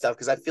spy stuff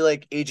because I feel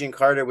like Agent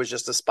Carter was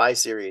just a spy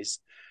series.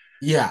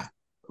 Yeah.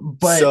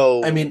 But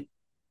so, I mean,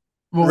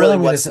 well, really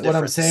what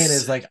I'm saying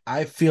is like,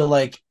 I feel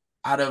like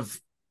out of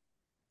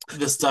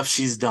the stuff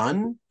she's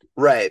done,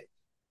 right,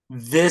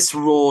 this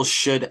role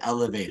should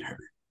elevate her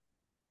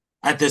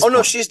at this point.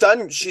 No,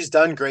 she's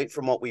done great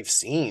from what we've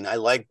seen. I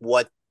like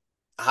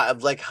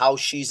how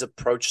she's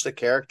approached the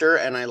character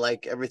and I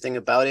like everything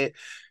about it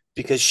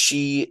because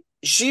she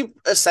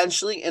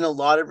essentially in a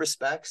lot of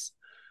respects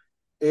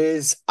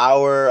is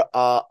our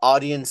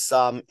audience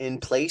in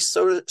place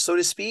so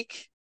to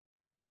speak.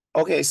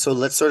 Okay, so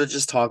let's sort of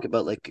just talk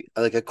about like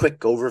a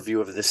quick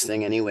overview of this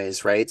thing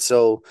anyways, right?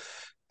 So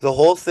the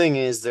whole thing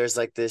is there's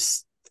like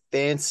this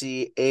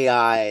fancy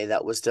AI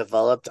that was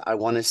developed, I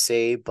want to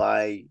say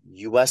by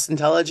US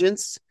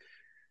intelligence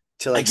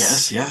to like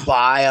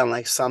spy on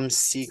like some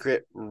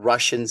secret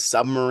Russian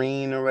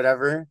submarine or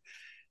whatever.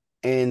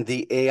 And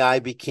the AI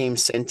became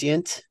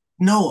sentient?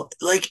 No,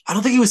 like I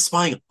don't think he was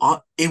spying on.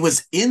 It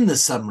was in the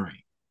submarine.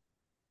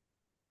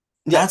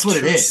 Yeah, That's what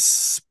it to is.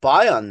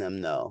 spy on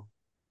them, though.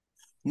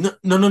 No,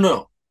 no, no,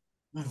 no.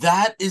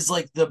 That is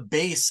like the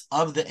base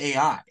of the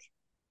AI.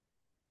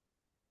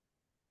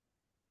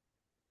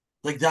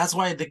 Like that's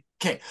why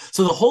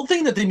so the whole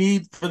thing that they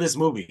need for this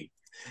movie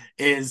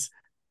is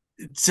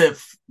to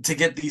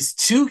get these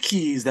two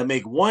keys that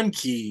make one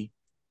key,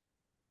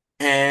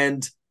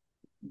 and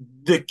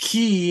the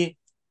key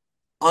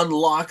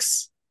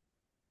unlocks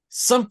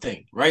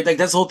something, right? Like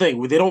that's the whole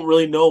thing. They don't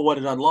really know what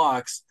it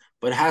unlocks,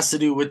 but it has to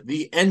do with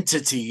the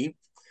entity,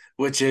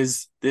 which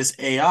is this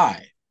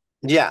AI.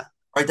 Yeah.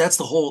 Right. That's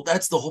the whole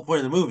point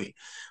of the movie.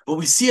 But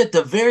we see at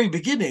the very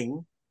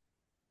beginning,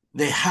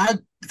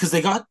 because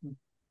they got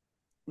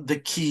the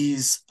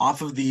keys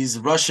off of these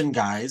Russian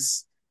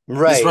guys, this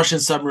Right. Russian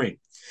submarine.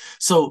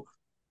 So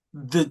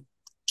the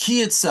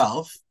key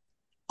itself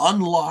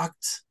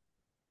unlocked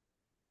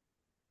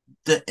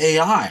the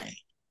AI.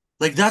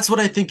 Like that's what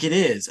I think it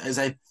is. As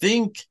I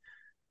think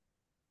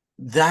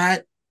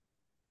that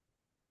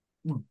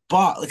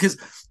because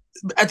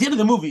at the end of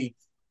the movie,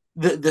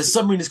 the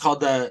submarine is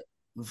called the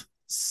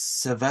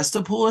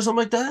Sevastopol or something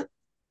like that.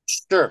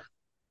 Sure.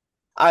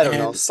 I don't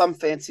know. And Some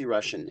fancy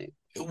Russian name.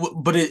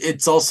 but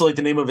it's also like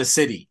the name of a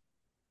city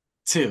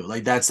too.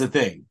 Like that's the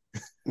thing.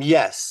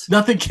 Yes.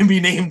 Nothing can be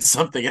named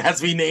something. It has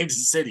to be named a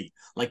city,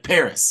 like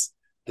Paris.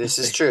 This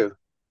is true.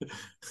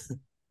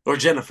 Or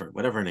Jennifer,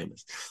 whatever her name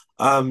is.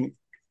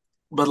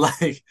 But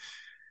like,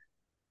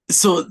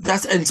 so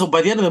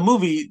by the end of the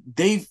movie,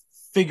 they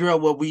figure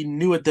out what we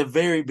knew at the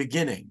very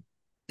beginning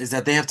is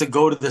that they have to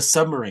go to the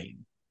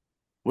submarine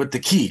with the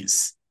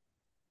keys.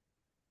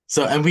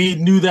 So, and we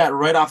knew that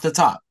right off the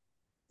top.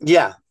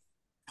 Yeah.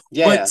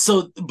 Yeah.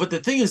 But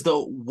the thing is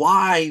though,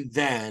 why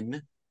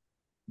then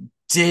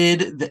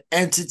did the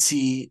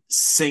entity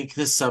sink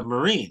the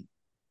submarine?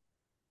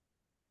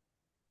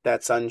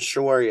 That's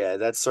unsure. Yeah.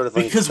 That's sort of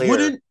Because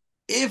unclear.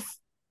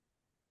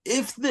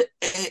 if the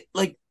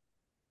like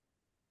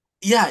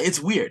yeah, it's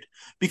weird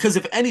because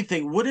if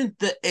anything, wouldn't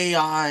the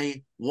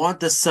AI want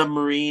the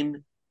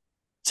submarine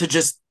to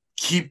just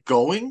keep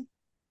going?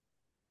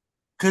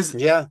 Because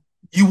Yeah.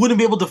 you wouldn't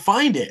be able to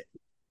find it.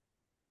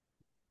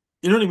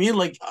 You know what I mean?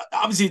 Like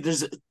obviously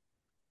there's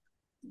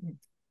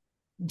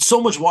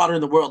so much water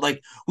in the world.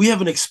 Like we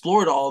haven't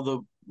explored all the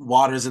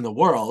waters in the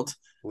world.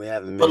 We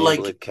haven't But been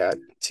able like to get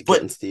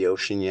but into the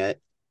ocean yet.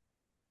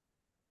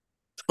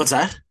 what's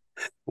that?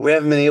 We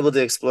haven't been able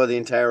to explore the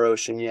entire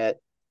ocean yet.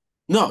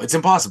 No, it's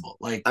impossible.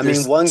 Like I mean,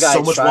 there's one guy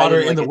so much tried water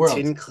in in like the a world.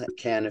 tin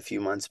can a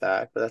few months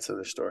back, but that's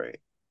another story.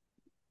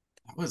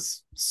 That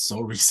was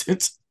so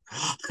recent.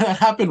 That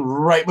happened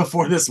right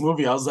before this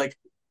movie. I was like,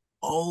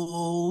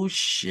 oh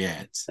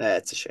shit.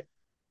 That's a shame.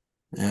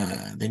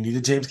 Yeah, they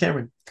needed James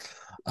Cameron.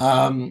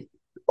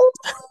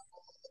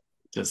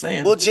 Just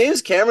saying. Well,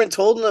 James Cameron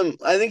told them,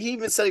 I think he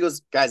even said, he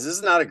goes, guys, this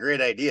is not a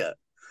great idea.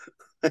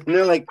 And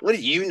they're like, what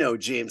do you know,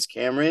 James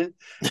Cameron?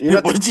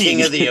 You're not the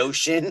king of the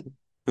ocean.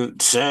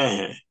 He's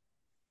like,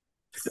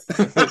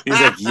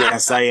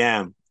 yes, I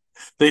am.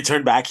 They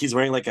turn back. He's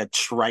wearing like a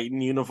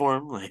Triton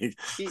uniform. Like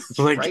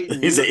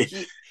Triton.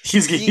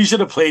 He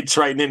should have played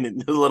Triton in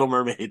The Little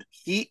Mermaid.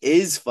 He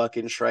is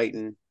fucking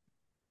Triton.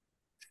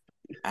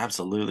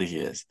 Absolutely, he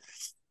is.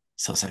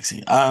 So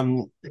sexy.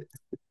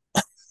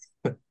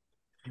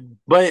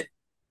 But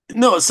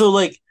no, so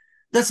like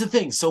that's the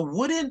thing. So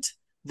wouldn't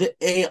the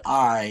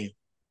AI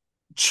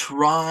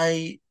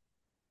try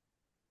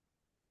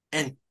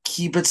and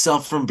keep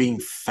itself from being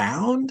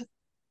found?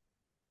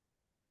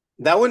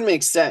 That would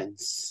make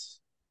sense.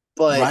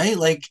 But right?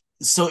 Like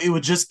so it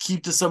would just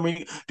keep the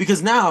submarine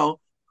because now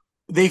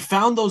they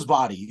found those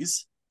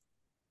bodies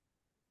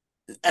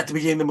at the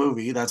beginning of the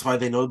movie. That's why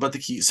they know about the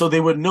key. So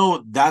they would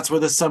know that's where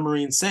the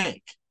submarine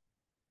sank.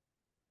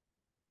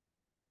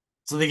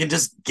 So they can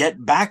just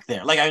get back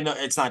there. Like I know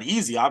it's not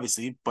easy,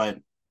 obviously, but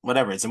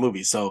whatever, it's a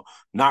movie. So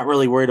not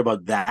really worried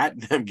about that,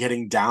 them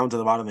getting down to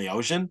the bottom of the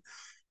ocean.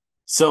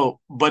 So,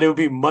 but it would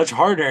be much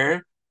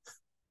harder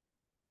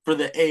for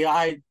the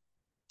AI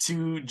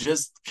to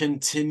just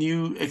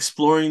continue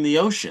exploring the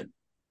ocean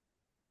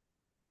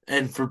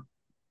and for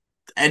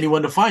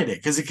anyone to find it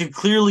because it can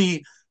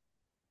clearly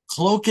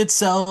cloak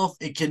itself.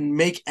 It can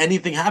make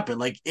anything happen.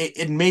 Like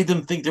it made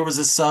them think there was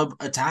a sub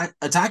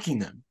attacking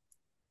them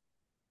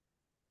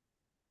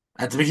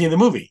at the beginning of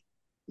the movie.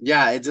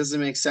 Yeah, it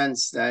doesn't make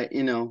sense that,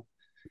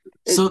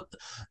 So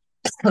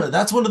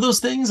that's one of those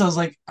things. I was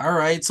like, all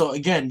right. So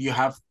again, you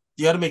got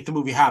to make the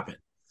movie happen.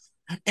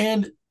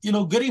 And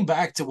getting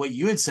back to what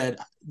you had said,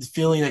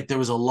 feeling like there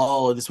was a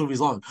lull, this movie's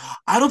long.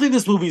 I don't think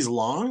this movie's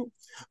long,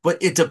 but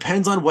it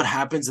depends on what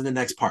happens in the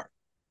next part.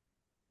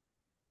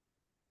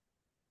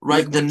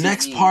 Right? Like, the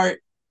next part.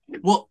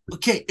 Well,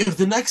 okay, if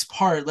the next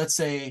part, let's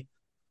say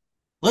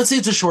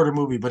it's a shorter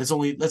movie, but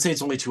let's say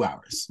it's only 2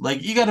 hours.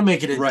 Like you got to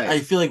make it. Right. I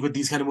feel like with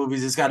these kind of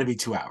movies, it's got to be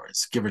 2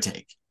 hours, give or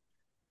take,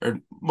 or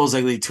most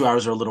likely 2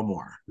 hours or a little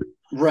more.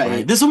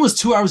 Right. This one was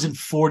 2 hours and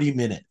 40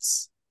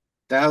 minutes.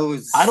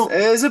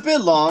 It was a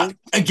bit long.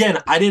 Again,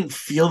 I didn't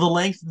feel the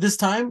length this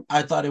time.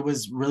 I thought it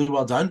was really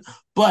well done,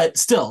 but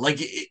still, like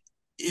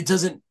it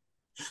doesn't.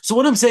 So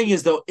what I'm saying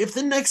is though, if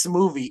the next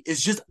movie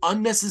is just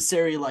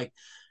unnecessary, like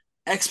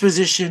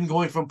exposition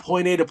going from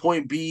point A to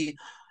point B,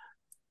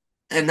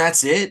 and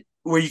that's it,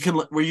 where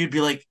you'd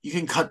be like, you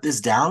can cut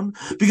this down.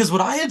 Because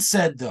what I had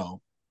said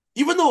though,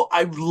 even though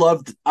I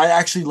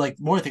actually like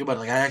more I think about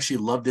it, like I actually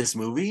love this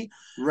movie.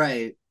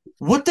 Right.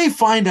 What they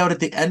find out at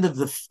the end of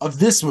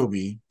this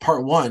movie,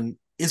 part one,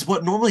 is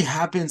what normally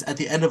happens at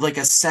the end of like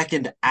a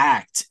second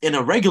act in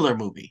a regular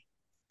movie.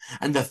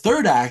 And the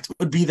third act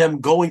would be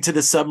them going to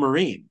the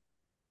submarine.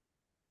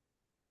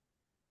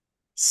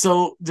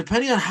 So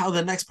depending on how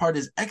the next part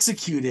is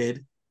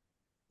executed,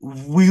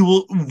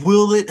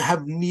 will it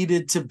have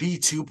needed to be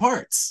two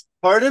parts?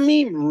 Part of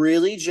me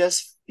really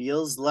just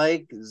feels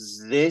like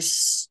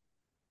this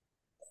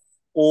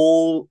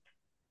whole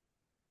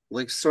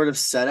like sort of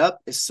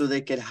setup is so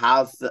they could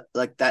have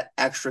that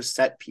extra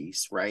set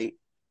piece, right?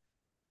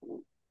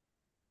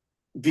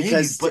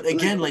 Because maybe, but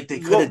again, like they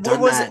could have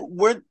done that.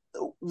 Where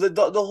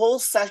the whole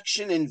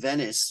section in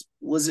Venice,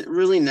 was it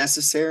really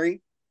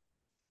necessary?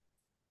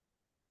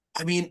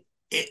 I mean,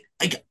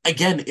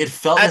 it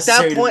felt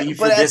necessary to me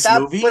for this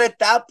movie. But at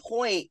that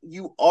point,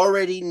 you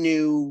already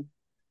knew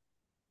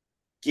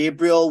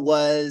Gabriel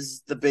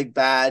was the big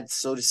bad,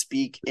 so to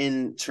speak,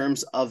 in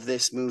terms of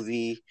this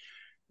movie.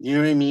 You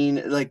know what I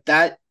mean? Like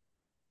that.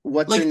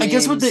 What's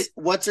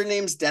her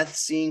name's death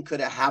scene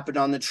could have happened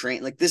on the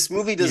train. Like this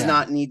movie does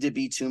not need to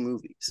be two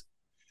movies.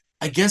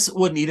 I guess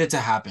what needed to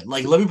happen,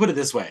 like let me put it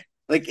this way,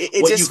 like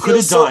it just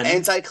feels so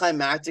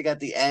anticlimactic at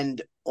the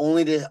end,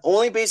 only to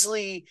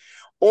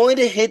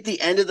hit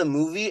the end of the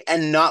movie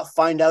and not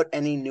find out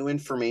any new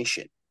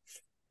information.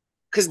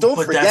 Because don't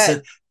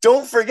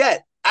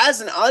forget, as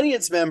an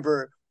audience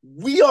member,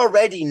 we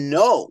already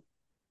know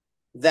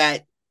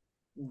that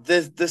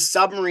the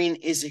submarine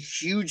is a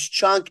huge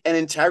chunk and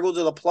integral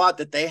to the plot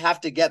that they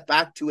have to get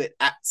back to it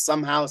at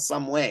somehow,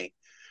 some way,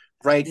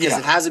 right? Because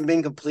it hasn't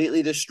been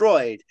completely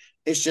destroyed.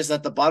 It's just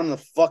at the bottom of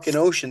the fucking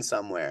ocean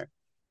somewhere.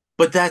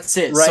 But that's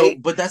it, right?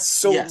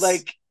 Yes.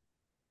 Like,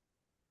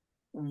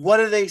 what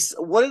are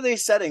they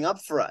setting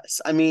up for us?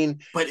 I mean,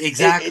 but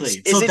exactly.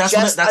 Is it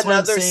just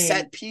another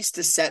set piece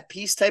to set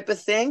piece type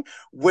of thing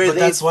where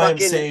they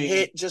fucking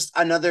hit just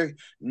another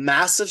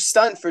massive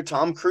stunt for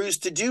Tom Cruise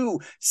to do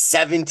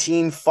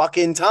 17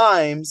 fucking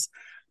times,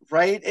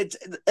 right? It's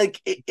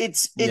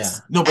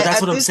no, but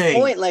that's what I'm saying.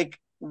 Point, like,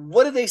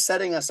 what are they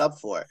setting us up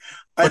for?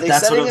 Are they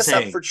setting us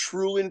up for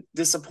true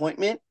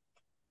disappointment?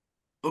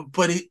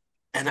 But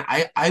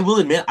I will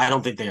admit, I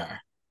don't think they are.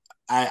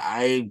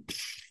 I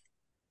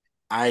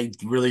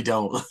really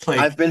don't. Like,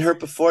 I've been hurt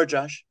before,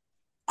 Josh.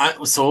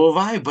 So have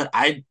I, but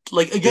I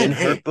like again. Been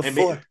hurt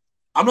before.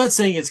 I'm not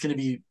saying it's going to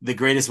be the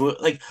greatest movie.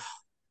 Like,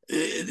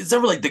 it's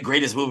never like the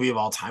greatest movie of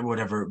all time, or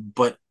whatever.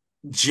 But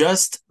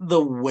just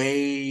the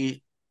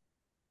way,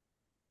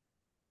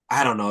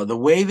 I don't know, the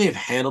way they've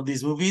handled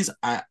these movies,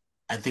 I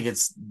think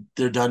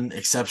they're done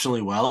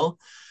exceptionally well.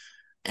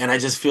 And I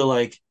just feel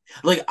like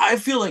I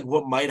feel like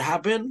what might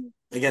happen.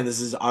 Again,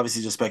 this is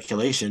obviously just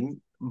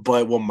speculation.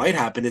 But what might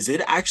happen is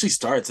it actually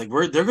starts like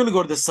they're going to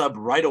go to the sub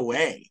right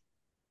away,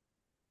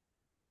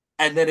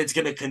 and then it's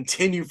going to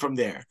continue from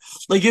there.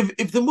 Like if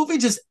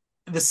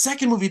the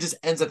second movie just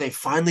ends that they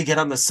finally get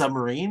on the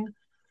submarine,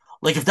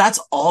 like if that's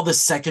all the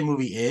second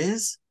movie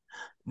is,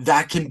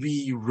 that can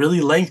be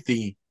really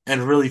lengthy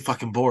and really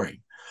fucking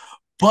boring.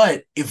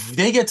 But if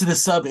they get to the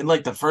sub in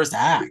like the first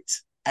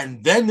act,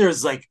 and then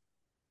there's like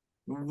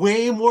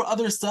way more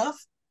other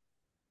stuff,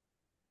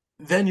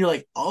 then you're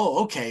like,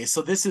 oh, okay,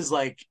 so this is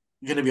like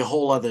going to be a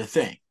whole other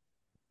thing.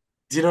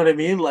 Do you know what I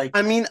mean? Like,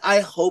 I mean,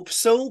 I hope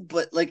so,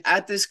 but like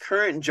at this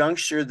current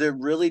juncture, there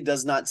really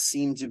does not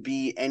seem to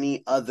be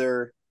any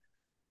other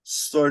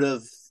sort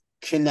of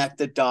connect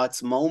the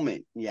dots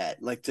moment yet,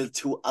 like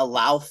to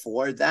allow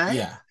for that.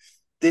 Yeah.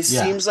 This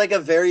seems like a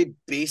very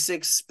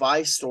basic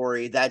spy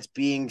story that's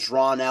being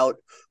drawn out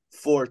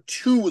for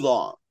too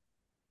long.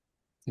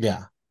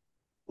 Yeah.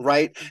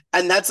 Right?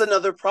 And that's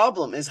another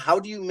problem is how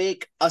do you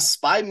make a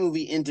spy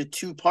movie into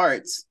two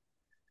parts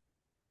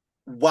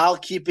while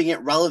keeping it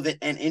relevant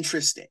and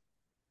interesting,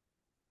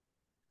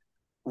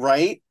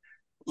 right?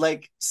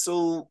 Like,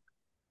 so.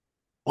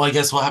 Well, I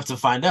guess we'll have to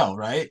find out,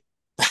 right?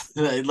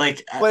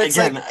 Like, but it's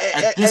again, like,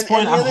 at this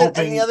point, I'm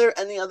hoping.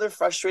 And the other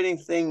frustrating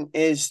thing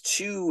is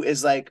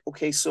like,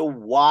 okay, so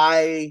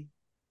why?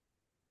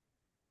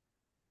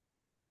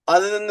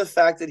 Other than the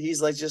fact that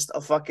he's like just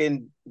a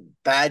fucking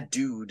bad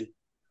dude,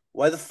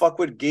 why the fuck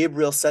would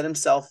Gabriel set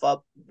himself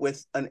up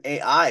with an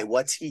AI?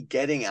 What's he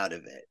getting out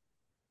of it?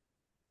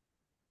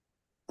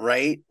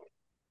 Right?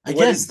 Again,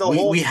 what is the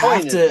whole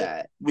point of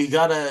that? We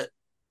gotta,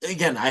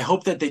 again, I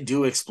hope that they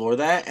do explore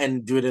that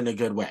and do it in a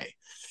good way.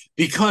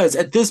 Because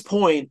at this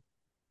point,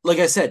 like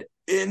I said,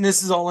 and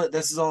this is all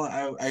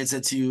I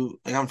said to you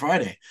like on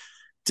Friday,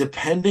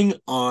 depending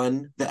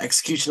on the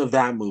execution of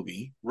that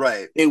movie,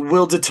 right, it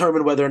will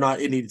determine whether or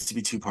not it needs to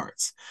be two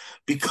parts.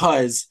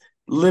 Because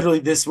literally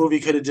this movie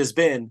could have just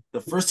been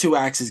the first two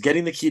acts is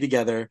getting the key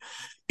together.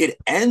 It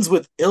ends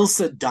with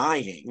Ilsa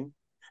dying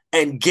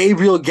and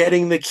Gabriel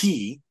getting the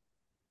key.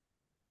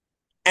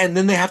 And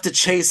then they have to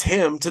chase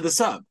him to the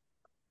sub.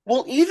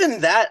 Well,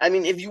 even that, I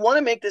mean, if you want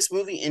to make this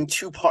movie in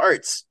two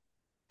parts,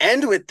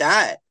 end with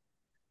that.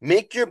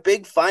 Make your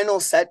big final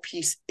set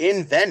piece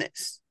in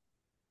Venice.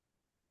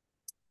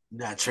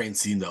 That train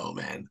scene, though,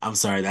 man. I'm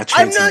sorry. That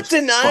train I'm scene not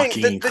denying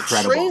that the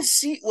incredible. train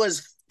scene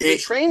was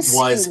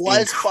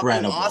incredible.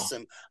 Fucking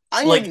awesome.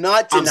 I am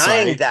not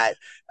denying that.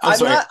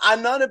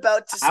 I'm not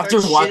about to start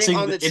after watching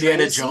on the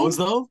Indiana Jones,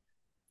 though.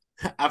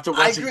 After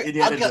watching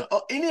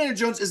Indiana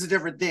Jones is a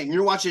different thing.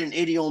 You're watching an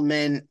 80-year-old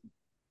man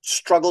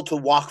struggle to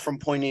walk from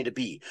point A to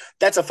B.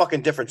 That's a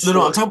fucking different story.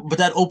 No, I'm talking, but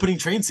that opening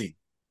train scene.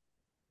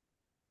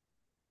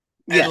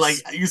 Yes. And like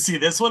you see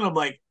this one, I'm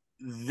like,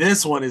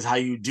 this one is how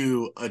you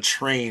do a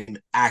train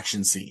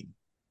action scene.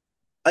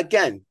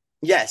 Again,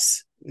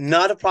 yes,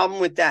 not a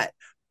problem with that.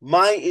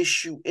 My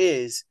issue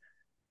is,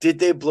 did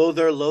they blow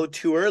their load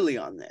too early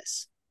on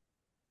this?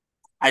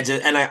 I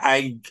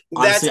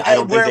honestly, I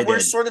don't think they we're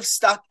did. sort of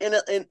stuck in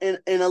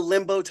a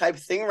limbo type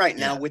thing right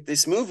now with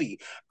this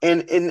movie,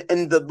 and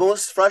the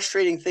most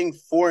frustrating thing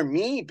for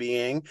me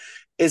being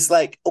is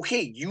like,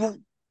 okay, you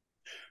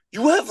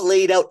have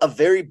laid out a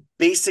very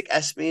basic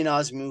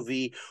espionage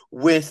movie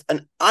with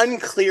an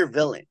unclear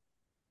villain,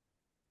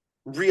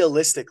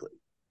 realistically,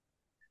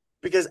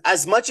 because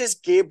as much as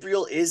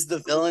Gabriel is the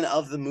villain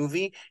of the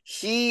movie,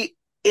 he,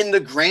 in the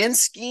grand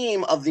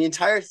scheme of the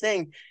entire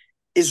thing,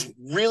 is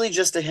really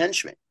just a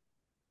henchman.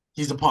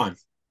 He's a pawn.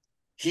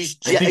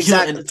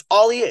 Exactly. That's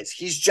all he is.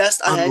 He's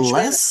just a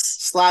henchman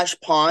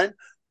 / pawn,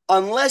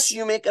 unless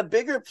you make a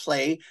bigger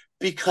play.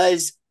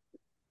 Because,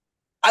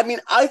 I mean,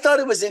 I thought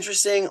it was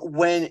interesting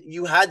when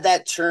you had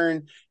that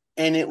turn,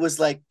 and it was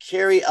like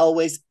Carrie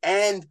Elways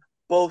and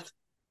both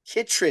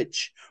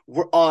Kittredge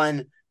were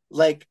on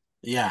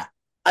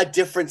a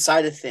different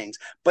side of things.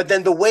 But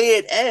then the way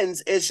it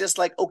ends is just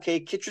like, okay,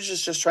 Kittredge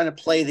is just trying to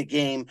play the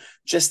game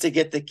just to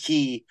get the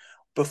key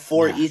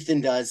before Ethan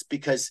does,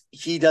 because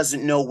he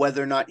doesn't know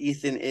whether or not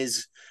Ethan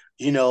is,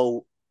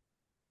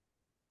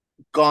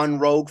 gone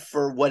rogue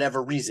for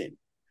whatever reason,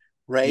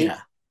 right?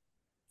 Yeah.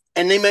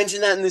 And they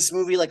mentioned that in this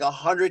movie like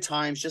 100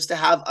 times, just to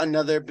have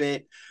another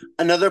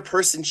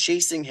person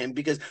chasing him,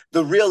 because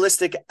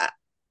realistically,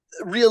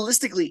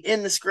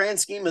 in this grand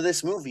scheme of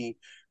this movie,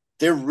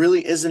 there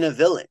really isn't a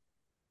villain.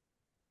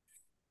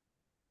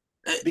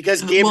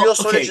 Because Gabriel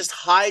sort of just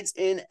hides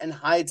in and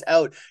hides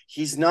out.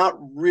 He's not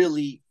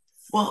really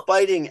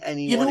fighting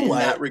anyone in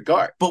that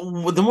regard.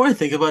 But the more I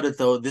think about it,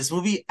 though, this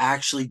movie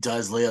actually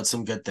does lay out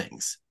some good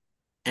things.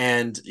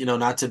 And,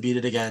 not to beat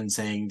it again,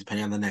 saying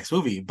depending on the next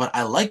movie, but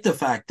I like the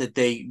fact that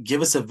they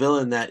give us a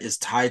villain that is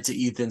tied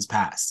to Ethan's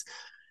past.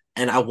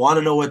 And I want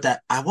to know what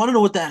that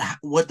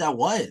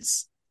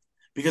was.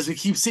 Because we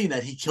keep seeing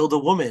that he killed a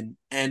woman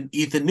and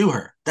Ethan knew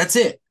her. That's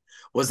it.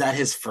 Was that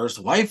his first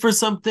wife or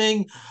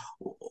something?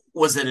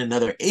 Was it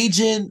another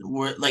agent?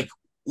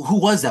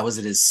 Who was that? Was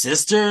it his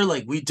sister?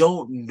 We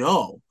don't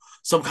know.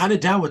 So I'm kind of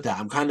down with that.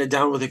 I'm kind of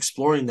down with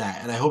exploring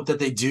that. And I hope that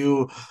they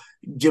do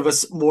give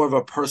us more of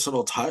a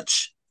personal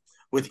touch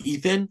with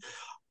Ethan.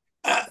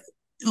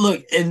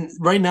 Look, and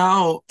right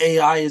now,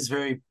 AI is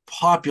very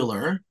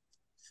popular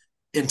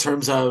in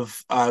terms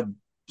of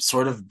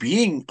sort of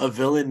being a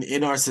villain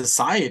in our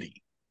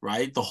society,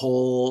 right? The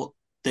whole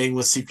thing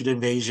with Secret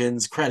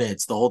Invasion's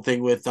credits, the whole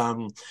thing with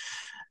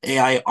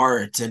AI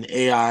art and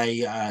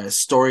AI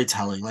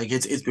storytelling.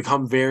 It's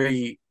become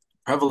very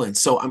prevalent.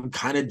 So I'm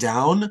kind of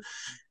down.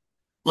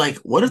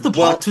 What if the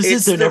plot twist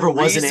is there never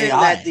was an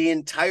AI? That the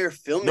entire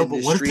film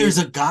industry. But what if there's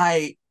a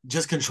guy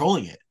just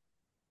controlling it?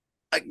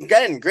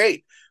 Again,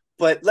 great.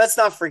 But let's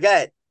not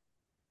forget,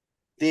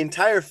 the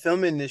entire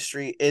film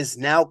industry is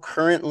now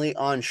currently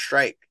on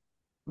strike.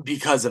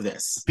 Because of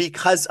this.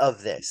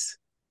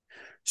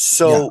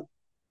 So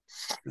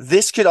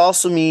this could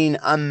also mean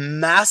a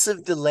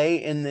massive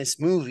delay in this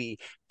movie,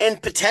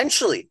 and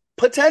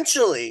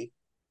potentially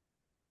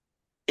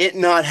it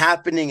not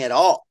happening at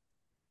all.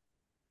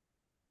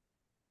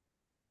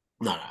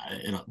 No,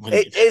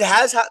 it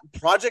has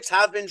projects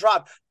have been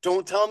dropped.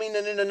 Don't tell me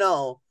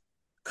no,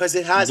 because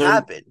it has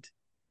happened.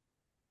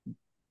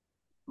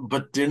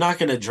 But they're not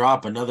going to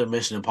drop another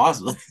Mission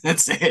Impossible.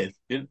 That's it.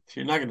 You're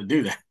not going to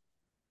do that.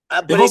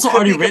 They've also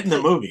already written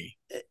the movie.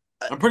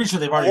 I'm pretty sure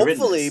they've already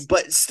written this.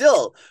 But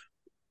still,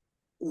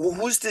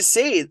 who's to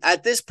say?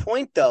 At this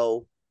point,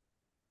 though,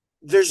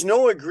 there's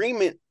no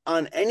agreement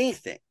on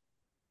anything.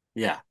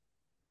 Yeah,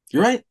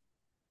 you're right.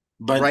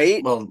 But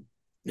right? Well,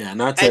 yeah,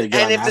 not to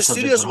get and if the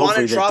studios want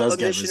to drop a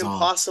Mission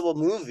Impossible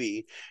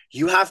movie,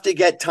 you have to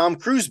get Tom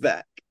Cruise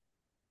back,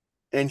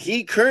 and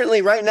he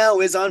currently right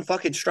now is on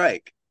fucking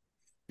strike.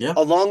 Yeah,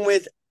 along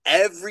with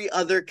every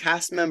other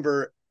cast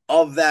member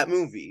of that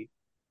movie.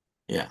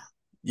 Yeah,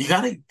 you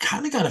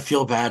gotta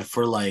feel bad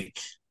for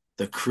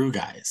the crew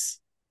guys.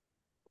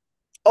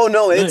 Oh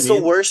no, it's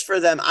the worst for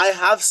them. I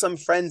have some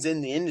friends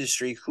in the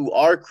industry who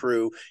are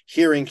crew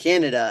here in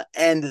Canada,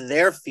 and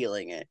they're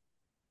feeling it.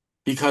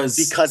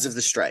 because of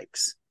the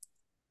strikes.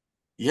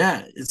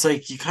 Yeah, it's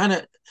like you kind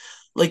of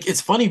like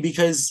it's funny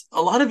because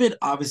a lot of it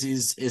obviously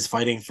is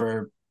fighting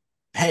for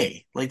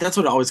pay. Like that's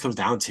what it always comes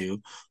down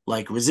to,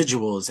 like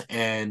residuals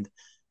and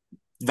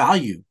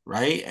value,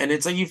 right? And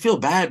it's like you feel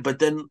bad, but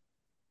then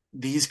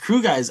these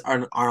crew guys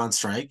are on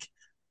strike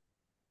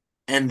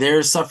and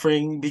they're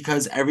suffering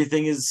because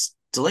everything is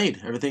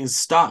delayed, everything's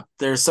stopped.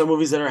 There are some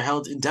movies that are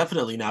held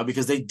indefinitely now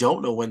because they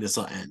don't know when this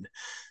will end.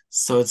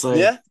 So it's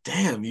like,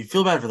 damn, you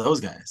feel bad for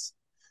those guys.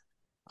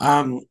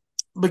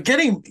 But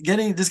getting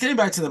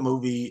back to the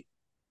movie,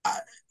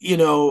 you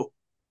know,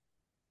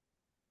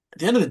 at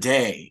the end of the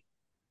day,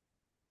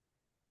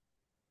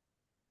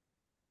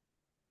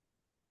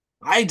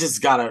 I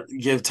just gotta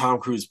give Tom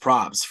Cruise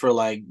props for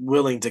like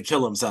willing to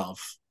kill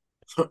himself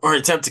or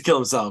attempt to kill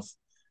himself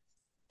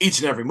each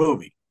and every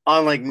movie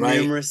on like right?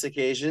 numerous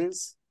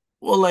occasions.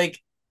 Well, like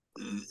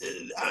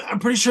I'm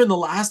pretty sure in the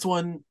last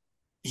one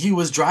he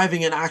was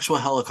driving an actual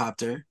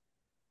helicopter.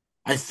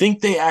 I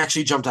think they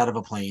actually jumped out of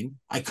a plane.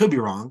 I could be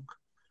wrong.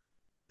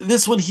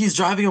 This one he's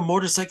driving a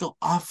motorcycle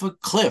off a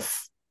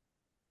cliff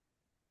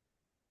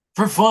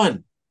for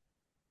fun.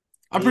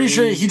 I'm pretty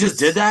sure he just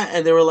did that,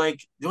 and they were like,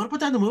 "Do you want to put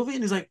that in the movie?"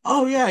 And he's like,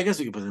 "Oh yeah, I guess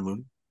we can put it in the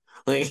movie."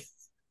 Like,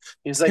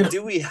 he's like,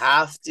 "Do we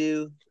have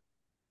to?"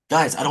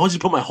 Guys, I don't want you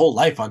to put my whole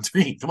life on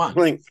screen. Come on.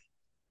 Like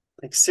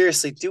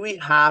seriously, do we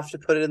have to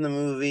put it in the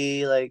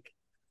movie? Like,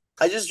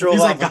 I just drove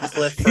off a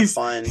cliff for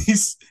fun.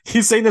 He's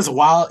saying this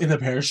while in the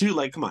parachute.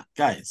 Like, come on,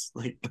 guys.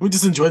 Like, let me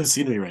just enjoy the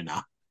scenery right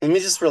now. Let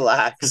me just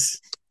relax.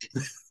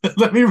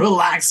 Let me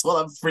relax while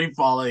I'm free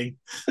falling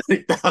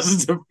like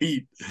thousands of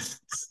feet.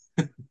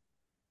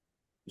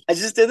 I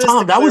just did this.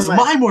 Tom, that was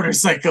my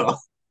motorcycle.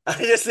 I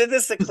just did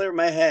this to clear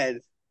my head.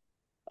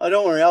 Oh,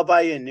 don't worry, I'll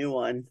buy you a new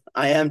one.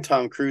 I am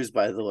Tom Cruise,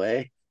 by the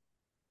way.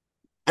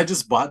 I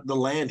just bought the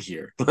land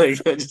here.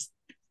 Like I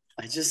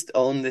just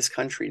own this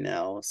country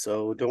now,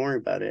 so don't worry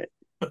about it.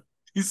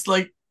 He's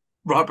like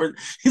Robert.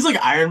 He's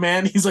like Iron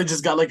Man. He's like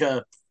just got like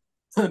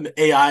an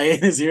AI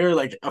in his ear,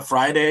 like a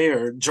Friday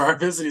or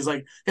Jarvis, and he's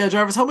like, "Yeah,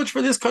 Jarvis, how much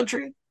for this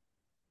country?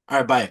 All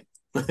right, buy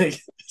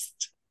it.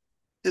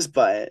 Just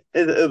buy it.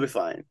 It'll be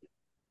fine."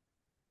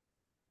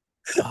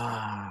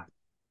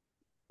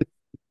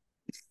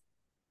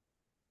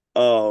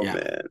 Oh yeah.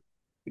 Man,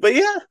 but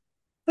yeah,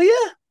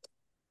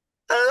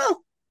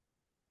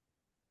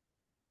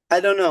 I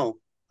don't know.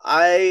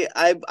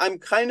 I'm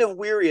kind of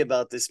weary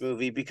about this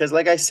movie because,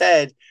 like I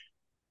said,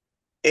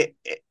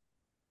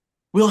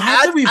 we'll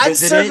have to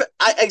revisit it.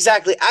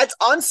 Exactly,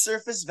 on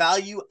surface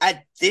value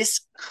at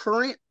this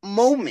current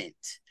moment.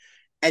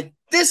 At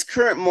this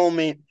current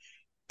moment,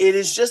 it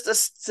is just a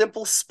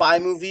simple spy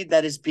movie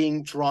that is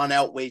being drawn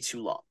out way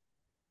too long.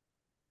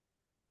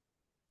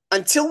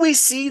 Until we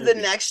see the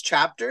next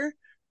chapter,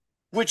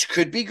 which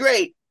could be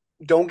great.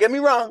 Don't get me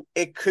wrong.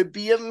 It could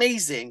be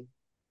amazing.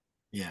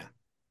 Yeah.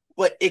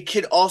 But it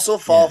could also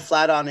fall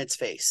flat on its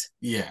face.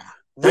 Yeah.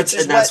 Which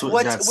is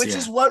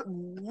what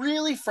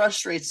really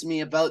frustrates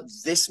me about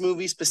this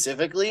movie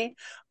specifically.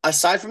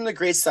 Aside from the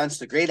great stunts,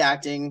 the great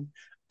acting,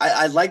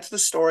 I liked the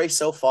story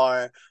so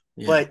far,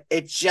 but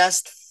it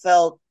just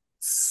felt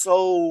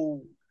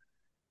so...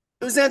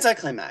 It was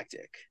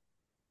anticlimactic.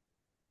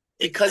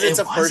 Because it's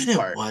a first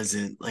part. It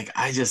wasn't. Like,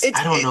 I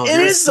don't know.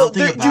 There's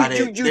something about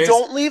it. You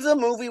don't leave the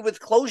movie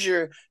with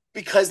closure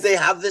because they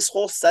have this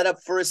whole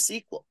setup for a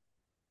sequel.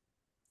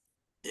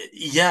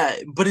 Yeah,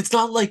 but it's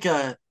not like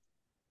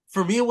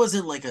for me, it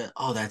wasn't like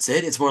oh, that's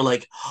it. It's more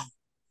like,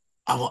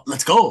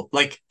 let's go.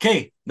 Like,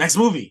 okay, next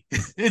movie.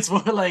 It's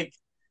more like,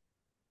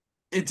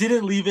 it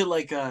didn't leave it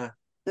like a...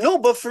 No,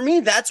 but for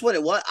me, that's what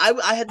it was.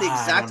 I had the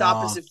exact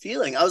opposite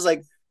feeling. I was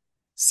like,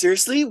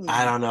 seriously?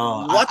 I don't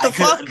know. What the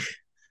fuck?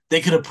 They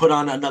could have put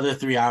on another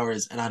 3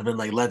 hours and I'd have been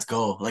like, let's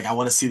go. Like, I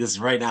want to see this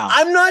right now.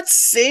 I'm not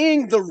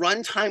saying the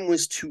runtime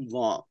was too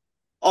long.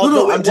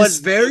 Although it was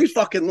very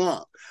fucking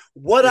long.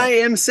 What I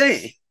am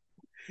saying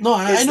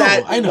I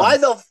know. Why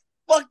the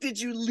fuck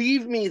did you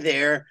leave me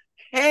there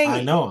hanging?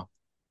 I know.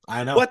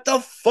 What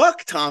the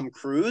fuck, Tom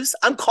Cruise?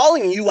 I'm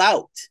calling you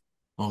out.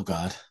 Oh,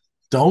 God.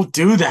 Don't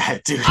do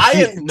that, dude.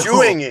 I am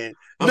doing it.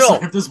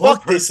 Sorry, if there's one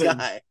person, this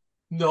guy.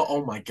 No,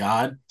 oh my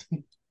God.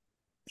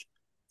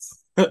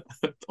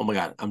 Oh my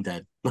God, I'm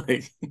dead.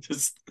 Like,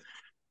 just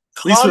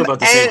at least we're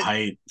about the same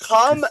height.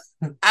 Come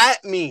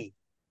at me,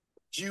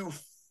 you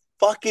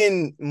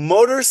fucking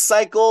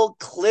motorcycle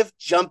cliff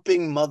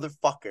jumping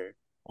motherfucker.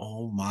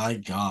 Oh my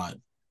God.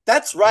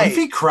 That's right. What if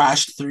he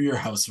crashed through your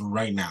house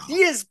right now?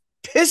 He has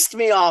pissed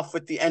me off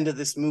with the end of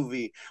this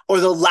movie, or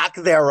the lack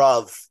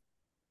thereof.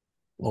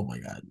 Oh my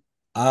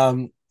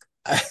God.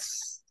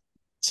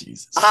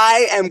 Jesus.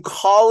 I am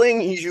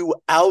calling you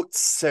out,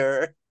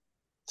 sir.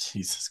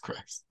 Jesus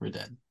Christ, we're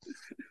dead.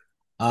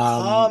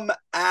 Come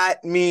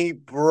at me,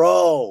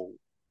 bro.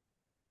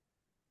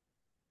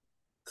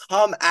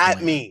 Come at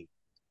me.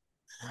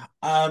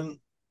 You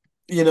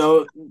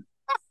know,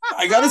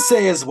 I gotta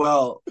say as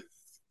well,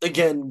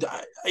 again,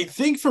 I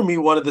think for me,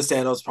 one of the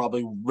standouts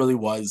probably really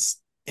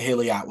was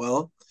Haley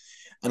Atwell.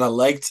 And I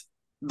liked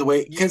the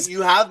way, because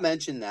you have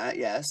mentioned that,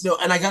 yes. No,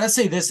 and I gotta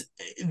say this,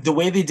 the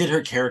way they did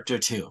her character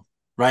too,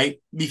 right?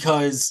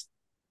 Because,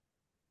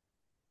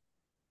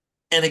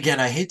 and again,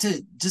 I hate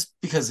to, just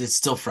because it's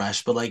still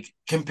fresh, but like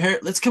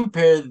let's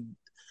compare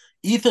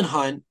Ethan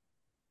Hunt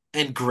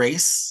and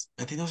Grace,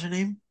 I think that was her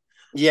name,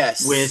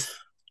 Yes.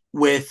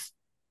 with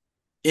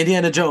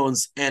Indiana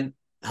Jones and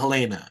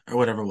Helena or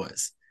whatever it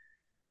was.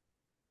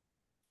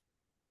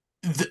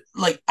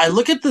 Like I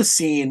look at the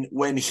scene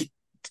when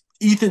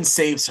Ethan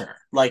saves her.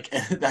 Like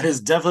that is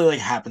definitely like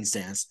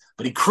happenstance,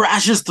 but he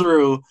crashes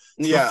through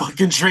the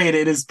fucking train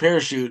in his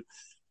parachute,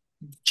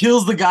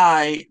 kills the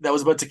guy that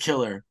was about to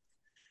kill her,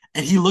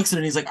 and he looks at her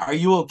and he's like, "Are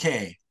you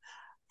okay?"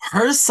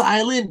 Her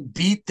silent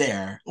beat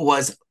there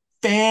was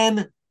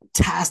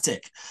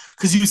fantastic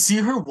because you see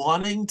her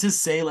wanting to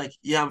say like,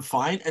 "Yeah, I'm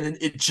fine," and then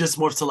it just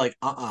morphs to like,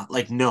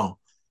 like no,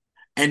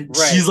 and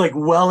she's like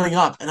welling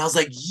up, and I was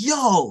like,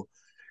 "Yo."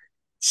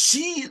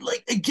 She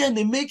like again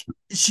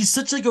she's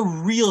such like a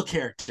real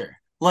character.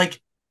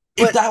 Like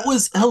if that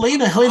was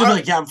Helena would be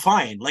like, yeah, I'm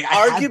fine. Like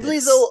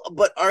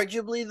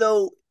arguably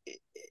though,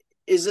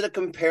 is it a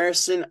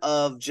comparison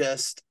of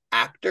just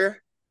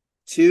actor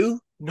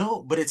too?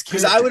 No, but it's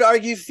because I would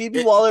argue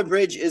Phoebe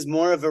Waller-Bridge is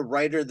more of a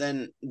writer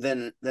than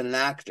an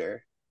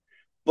actor.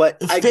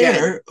 But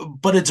fair,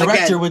 but a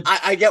director would.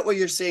 I get what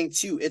you're saying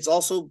too. It's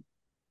also,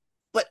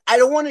 but I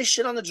don't want to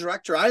shit on the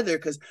director either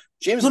because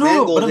James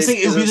Mangold. But I'm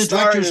saying it would be the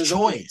director's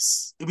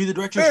choice. It would be the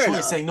director's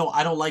choice saying, "No,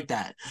 I don't like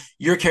that.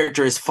 Your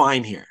character is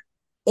fine here,"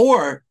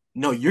 or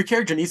 "No, your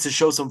character needs to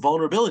show some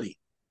vulnerability."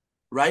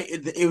 Right?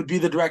 It would be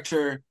the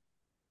director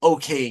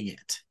okaying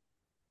it.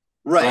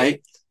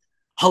 Right?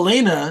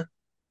 Helena.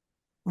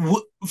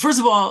 First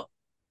of all,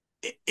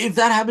 if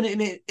that happened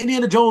in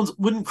Indiana Jones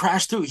wouldn't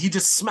crash through. He'd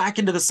just smack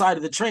into the side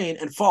of the train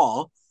and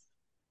fall,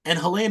 and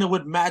Helena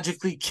would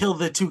magically kill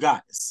the two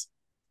guys.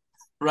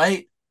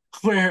 Right?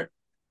 Where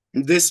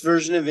this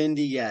version of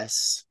Indy,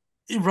 yes.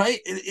 Right?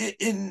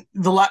 In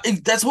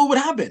the that's what would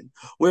happen.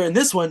 Where in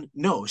this one,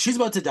 no, she's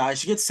about to die.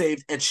 She gets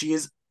saved, and she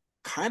is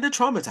kind of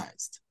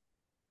traumatized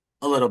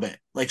a little bit.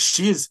 Like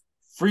she is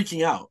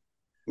freaking out.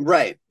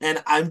 Right.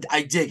 And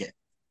I dig it.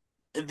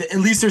 At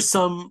least there's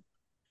some,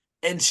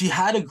 and she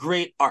had a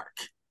great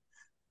arc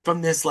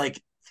from this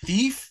like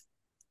thief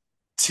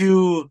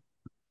to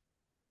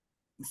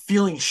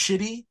feeling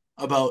shitty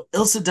about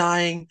Ilsa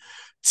dying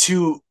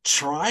to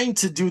trying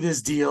to do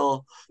this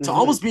deal to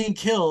almost being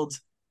killed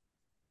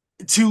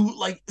to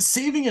like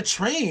saving a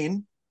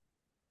train.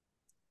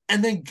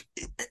 And then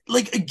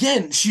like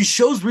again, she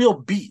shows real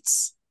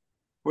beats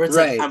where it's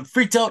like, I'm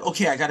freaked out.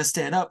 Okay, I got to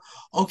stand up.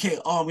 Okay,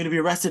 I'm going to be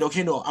arrested.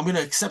 Okay, no, I'm going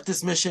to accept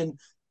this mission.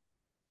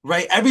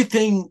 Right?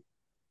 Everything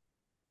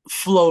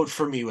flowed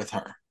for me with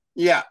her.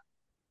 Yeah.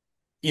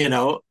 You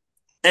know?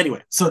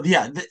 Anyway, so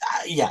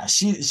yeah,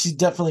 she's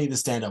definitely the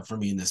stand-up for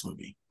me in this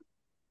movie.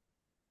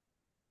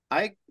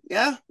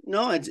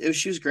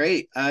 She was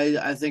great.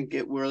 I think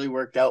it really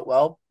worked out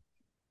well,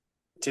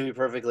 to be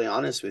perfectly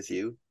honest with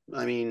you.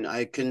 I mean,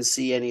 I couldn't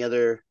see any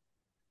other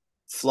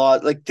flaw.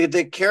 Like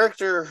the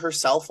character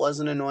herself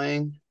wasn't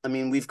annoying. I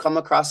mean, we've come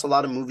across a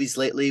lot of movies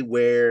lately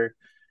where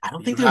I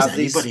don't think there's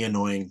anybody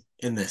annoying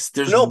in this.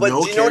 There's but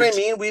do you know what I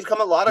mean? We've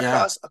come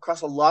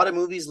across a lot of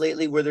movies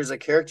lately where there's a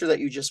character that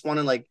you just want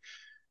to like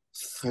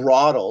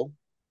throttle.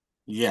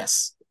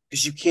 Yes.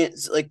 Because you can't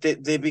like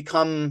they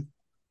become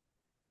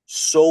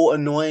so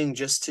annoying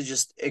just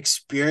to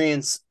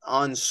experience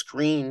on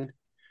screen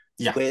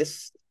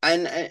with.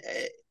 And I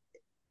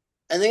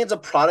think it's a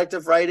product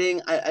of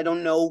writing. I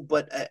don't know,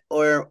 but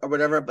or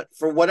whatever. But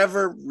for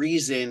whatever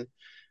reason,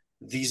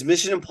 these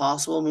Mission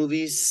Impossible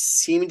movies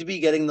seem to be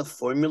getting the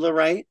formula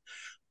right.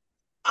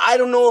 I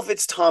don't know if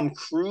it's Tom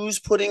Cruise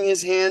putting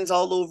his hands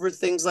all over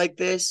things like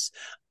this.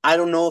 I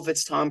don't know if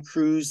it's Tom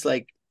Cruise.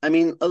 Like, I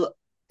mean,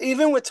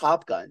 even with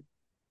Top Gun,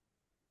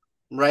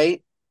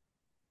 right?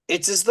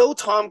 It's as though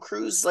Tom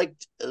Cruise, like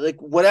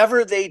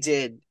whatever they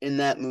did in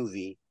that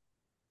movie,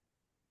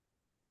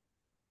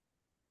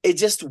 it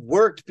just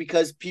worked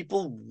because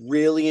people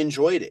really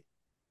enjoyed it.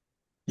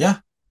 Yeah.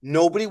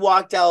 Nobody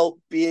walked out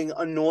being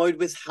annoyed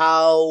with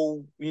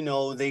how,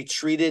 they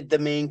treated the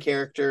main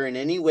character in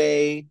any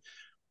way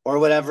or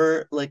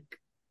whatever. Like,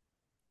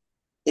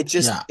 it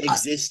just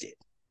existed.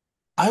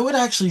 I would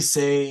actually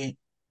say,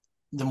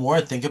 the more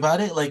I think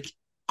about it, like,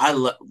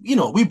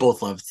 we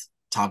both loved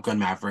Top Gun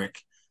Maverick.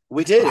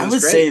 We did. I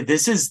would say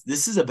this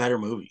is a better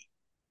movie.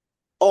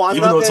 Oh, I'm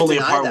even not though it's only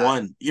a part that.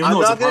 one. I'm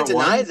not going to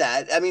deny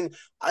that. I mean,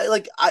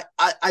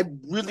 I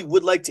really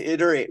would like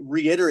to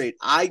reiterate.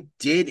 I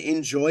did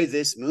enjoy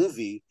this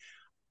movie.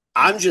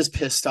 I'm just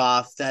pissed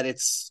off that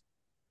it's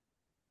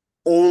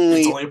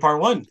only part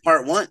one.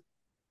 Part one.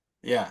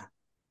 Yeah.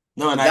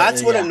 No, and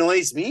that's what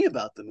annoys me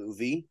about the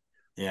movie.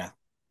 Yeah.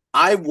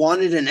 I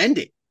wanted an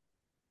ending.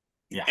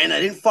 Yeah. And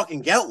I didn't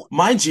fucking get one.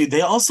 Mind you,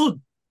 they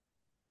also,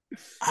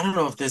 I don't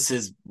know if this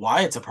is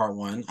why it's a part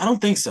one. I don't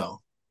think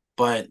so.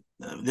 But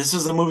this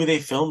was a movie they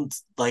filmed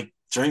like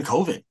during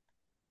COVID.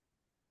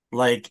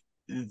 Like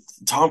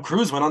Tom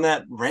Cruise went on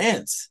that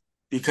rant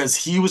because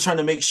he was trying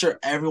to make sure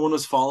everyone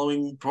was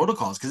following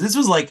protocols. Because this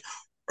was like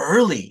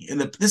early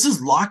this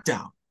is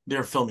lockdown.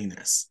 They're filming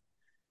this,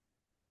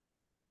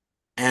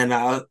 and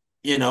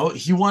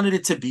he wanted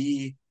it to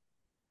be.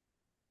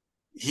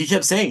 He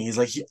kept saying, he's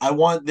like, I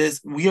want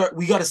this. We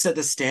got to set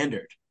the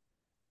standard.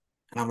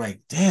 And I'm like,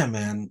 damn,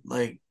 man,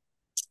 like,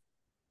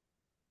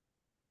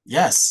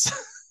 yes,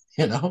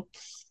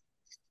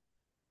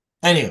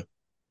 Anyway.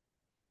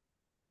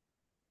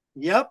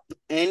 Yep,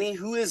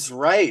 anywho is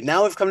right.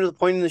 Now we've come to the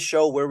point in the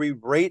show where we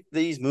rate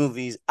these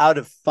movies out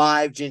of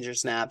 5 ginger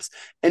snaps.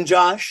 And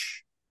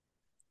Josh,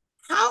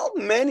 how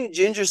many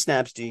ginger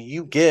snaps do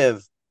you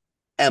give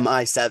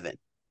MI7?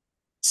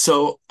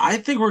 So I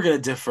think we're gonna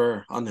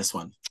differ on this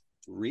one.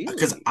 Really?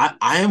 Because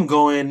I am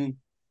going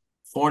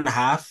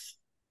 4.5,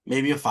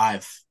 maybe a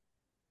 5.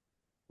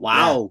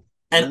 Wow.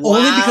 Yeah. And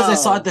only because I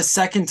saw it the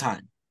second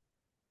time.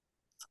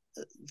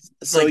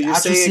 So you're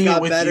saying it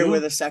got better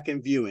with a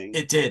second viewing?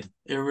 It did.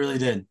 It really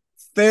did.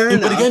 Fair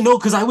enough. But again, no,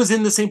 because I was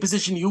in the same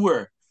position you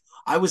were.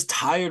 I was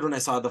tired when I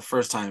saw it the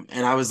first time,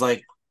 and I was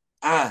like,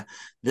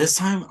 this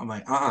time I'm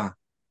like,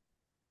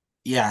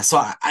 yeah.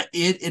 So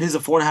it is a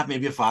 4.5,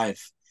 maybe a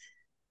 5.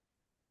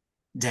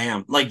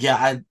 Damn. Like,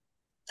 yeah,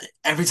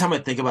 every time I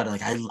think about it,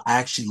 like I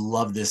actually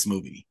love this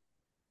movie.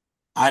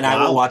 And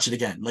I will watch it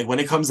again. Like when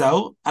it comes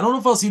out, I don't know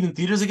if I'll see it in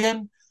theaters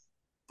again,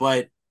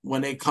 but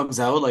when it comes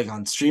out, like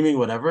on streaming,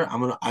 whatever,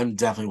 I'm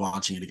definitely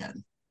watching it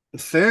again.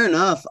 Fair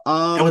enough.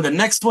 And when the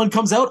next one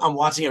comes out, I'm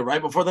watching it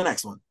right before the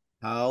next one.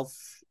 How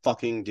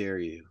fucking dare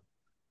you?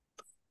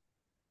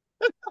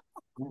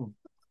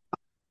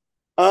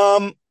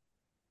 I'm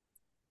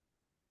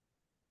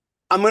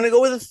gonna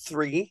go with a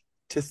 3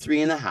 to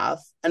 3.5.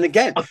 And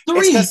again, a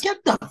 3.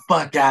 Get the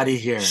fuck out of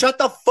here. Shut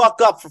the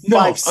fuck up for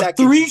 5 seconds.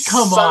 A 3,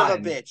 come son on,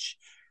 of a bitch,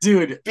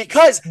 dude.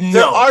 Because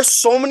there are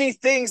so many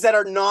things that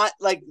are not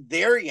like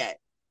there yet.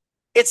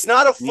 It's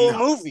not a full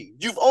movie.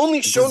 You've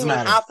only shown me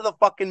half of the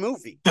fucking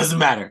movie. Doesn't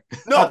matter.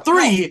 No, a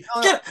 3.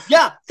 No.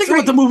 Think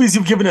about the movies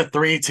you've given a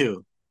 3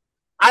 to.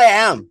 I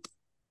am.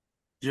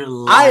 You're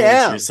lying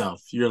to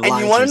yourself. You're lying.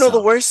 And you want to know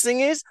the worst thing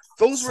is?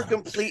 Those were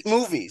complete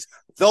movies.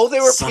 Though they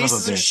were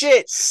pieces of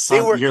shit, they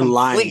were complete.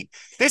 Lying.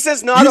 This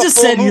is not a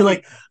full movie. You're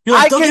like,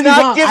 I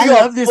cannot give you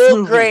a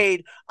full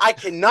grade. I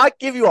cannot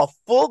give you a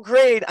full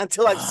grade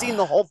until I've seen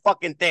the whole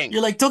fucking thing.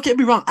 You're like, don't get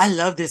me wrong. I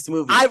love this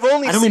movie. I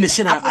don't mean to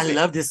shit out. I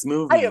love this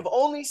movie. I have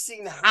only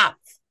seen half.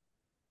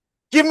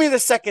 Give me the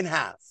second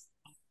half.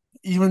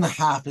 Even the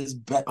half is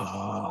better.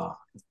 Oh,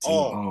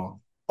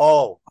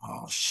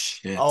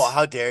 shit. Oh,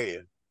 how dare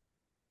you?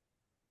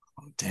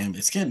 Oh, damn,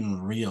 it's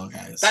getting real,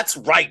 guys. That's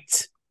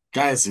right.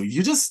 Guys,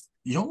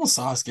 you almost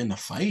saw us get in a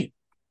fight.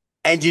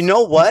 And you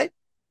know what?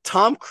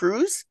 Tom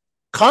Cruise,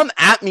 come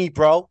at me,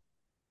 bro.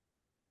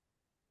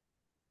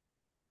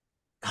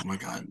 Oh my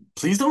God.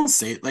 Please don't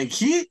say it. Like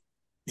he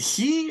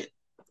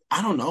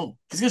I don't know.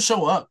 He's gonna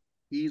show up.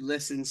 He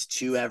listens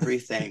to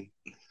everything.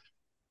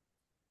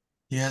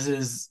 He has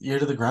his ear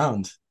to the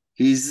ground.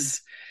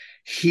 He's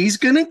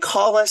gonna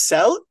call us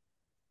out.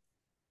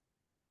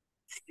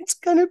 It's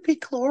gonna be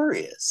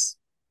glorious.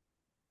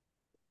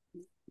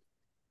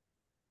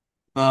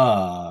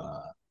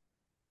 All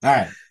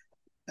right.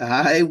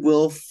 I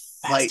will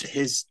fight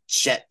his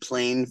jet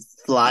plane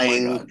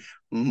flying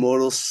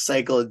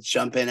motorcycle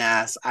jumping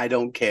ass. I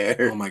don't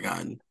care. Oh my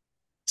God.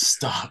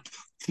 Stop.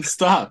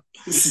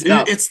 This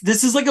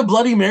is like a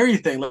Bloody Mary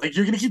thing. Like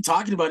you're gonna keep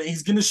talking about it.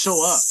 He's gonna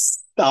show up.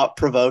 Stop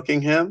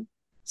provoking him.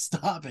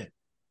 Stop it.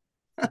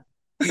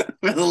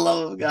 For the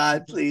love of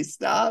God, please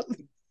stop.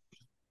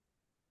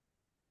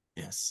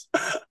 Yes.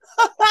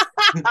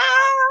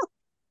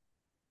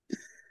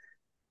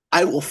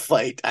 I will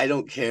fight. I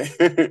don't care.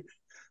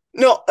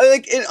 No,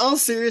 like in all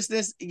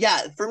seriousness,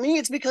 yeah, for me,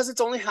 it's because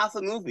it's only half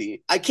a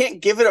movie. I can't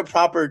give it a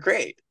proper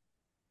grade.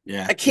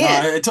 Yeah. I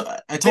can't. No,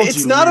 I told you.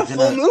 It's not a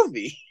full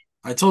movie.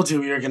 I told you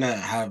we were going to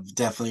have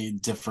definitely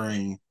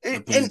differing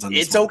opinions on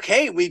this. It's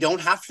okay. We don't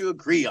have to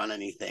agree on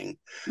anything.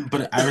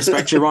 But I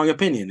respect your wrong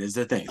opinion is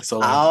the thing. So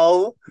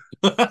how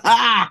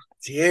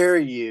dare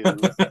you?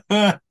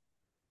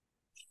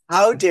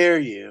 How dare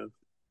you?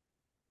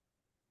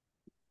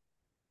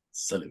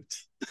 Salute.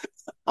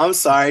 I'm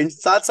sorry.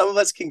 Thought some of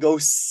us can go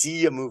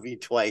see a movie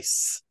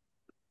twice.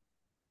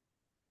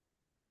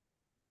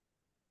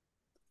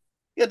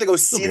 You have to go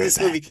see this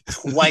movie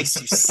twice,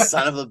 you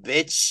son of a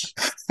bitch.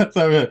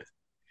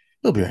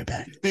 We'll be right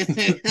back.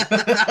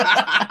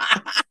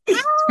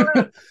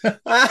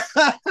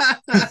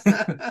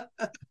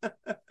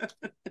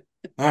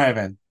 All right,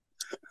 man.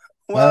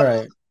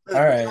 Well,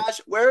 all right. Josh,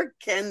 where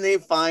can they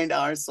find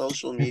our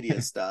social media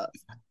stuff?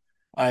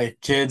 All right,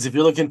 kids, if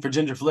you're looking for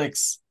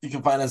Gingerflix, you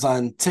can find us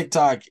on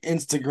TikTok,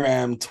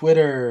 Instagram,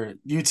 Twitter,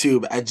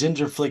 YouTube at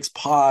Gingerflix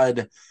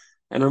Pod.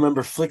 And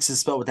remember, Flix is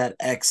spelled with that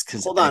X.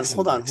 Hold on.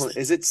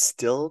 Is it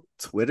still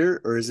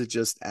Twitter or is it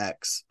just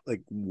X?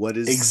 Like, what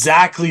is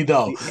exactly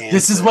though?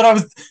 This is what I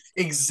was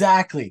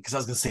exactly because I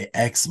was gonna say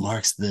X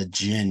marks the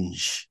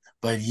ginge,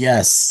 but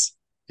yes,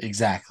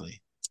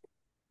 exactly.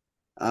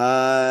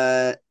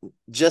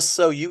 Just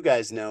so you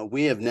guys know,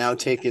 we have now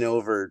taken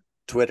over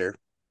Twitter.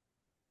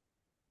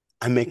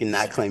 I'm making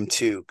that claim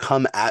too.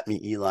 Come at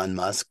me, Elon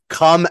Musk.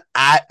 Come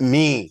at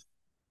me,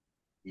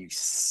 you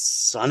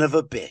son of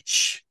a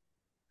bitch.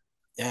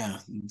 Yeah,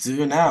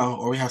 do it now,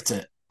 or we have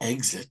to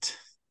exit.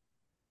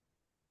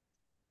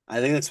 I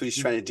think that's what he's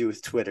trying to do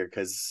with Twitter,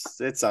 because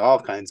it's all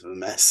kinds of a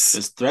mess.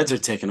 His threads are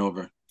taking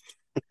over.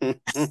 There's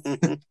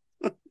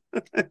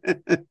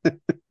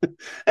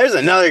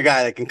another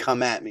guy that can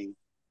come at me.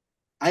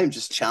 I am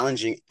just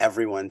challenging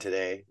everyone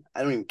today.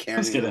 I don't even care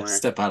anymore. I'm just gonna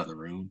step out of the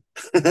room.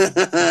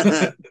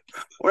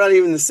 We're not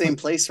even in the same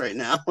place right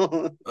now.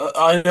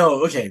 I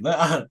know. Okay,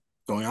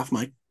 going off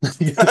mic. The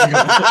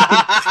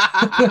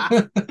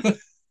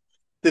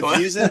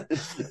views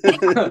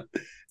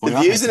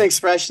and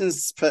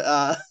expressions.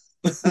 The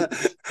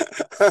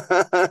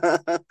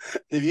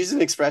views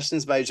and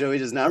expressions by Joey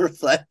does not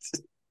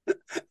reflect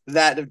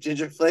that of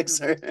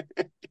Gingerflix.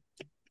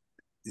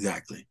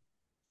 Exactly.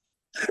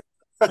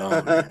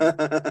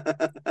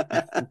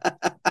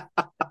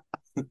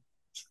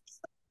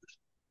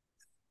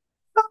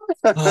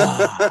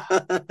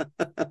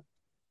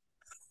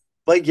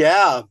 But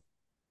yeah.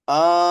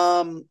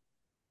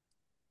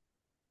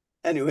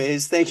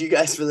 Anyways, thank you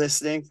guys for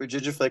listening. For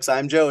Gingerflix,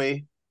 I'm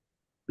Joey.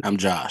 I'm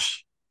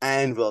Josh.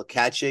 And we'll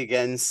catch you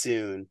again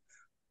soon.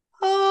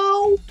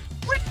 Oh.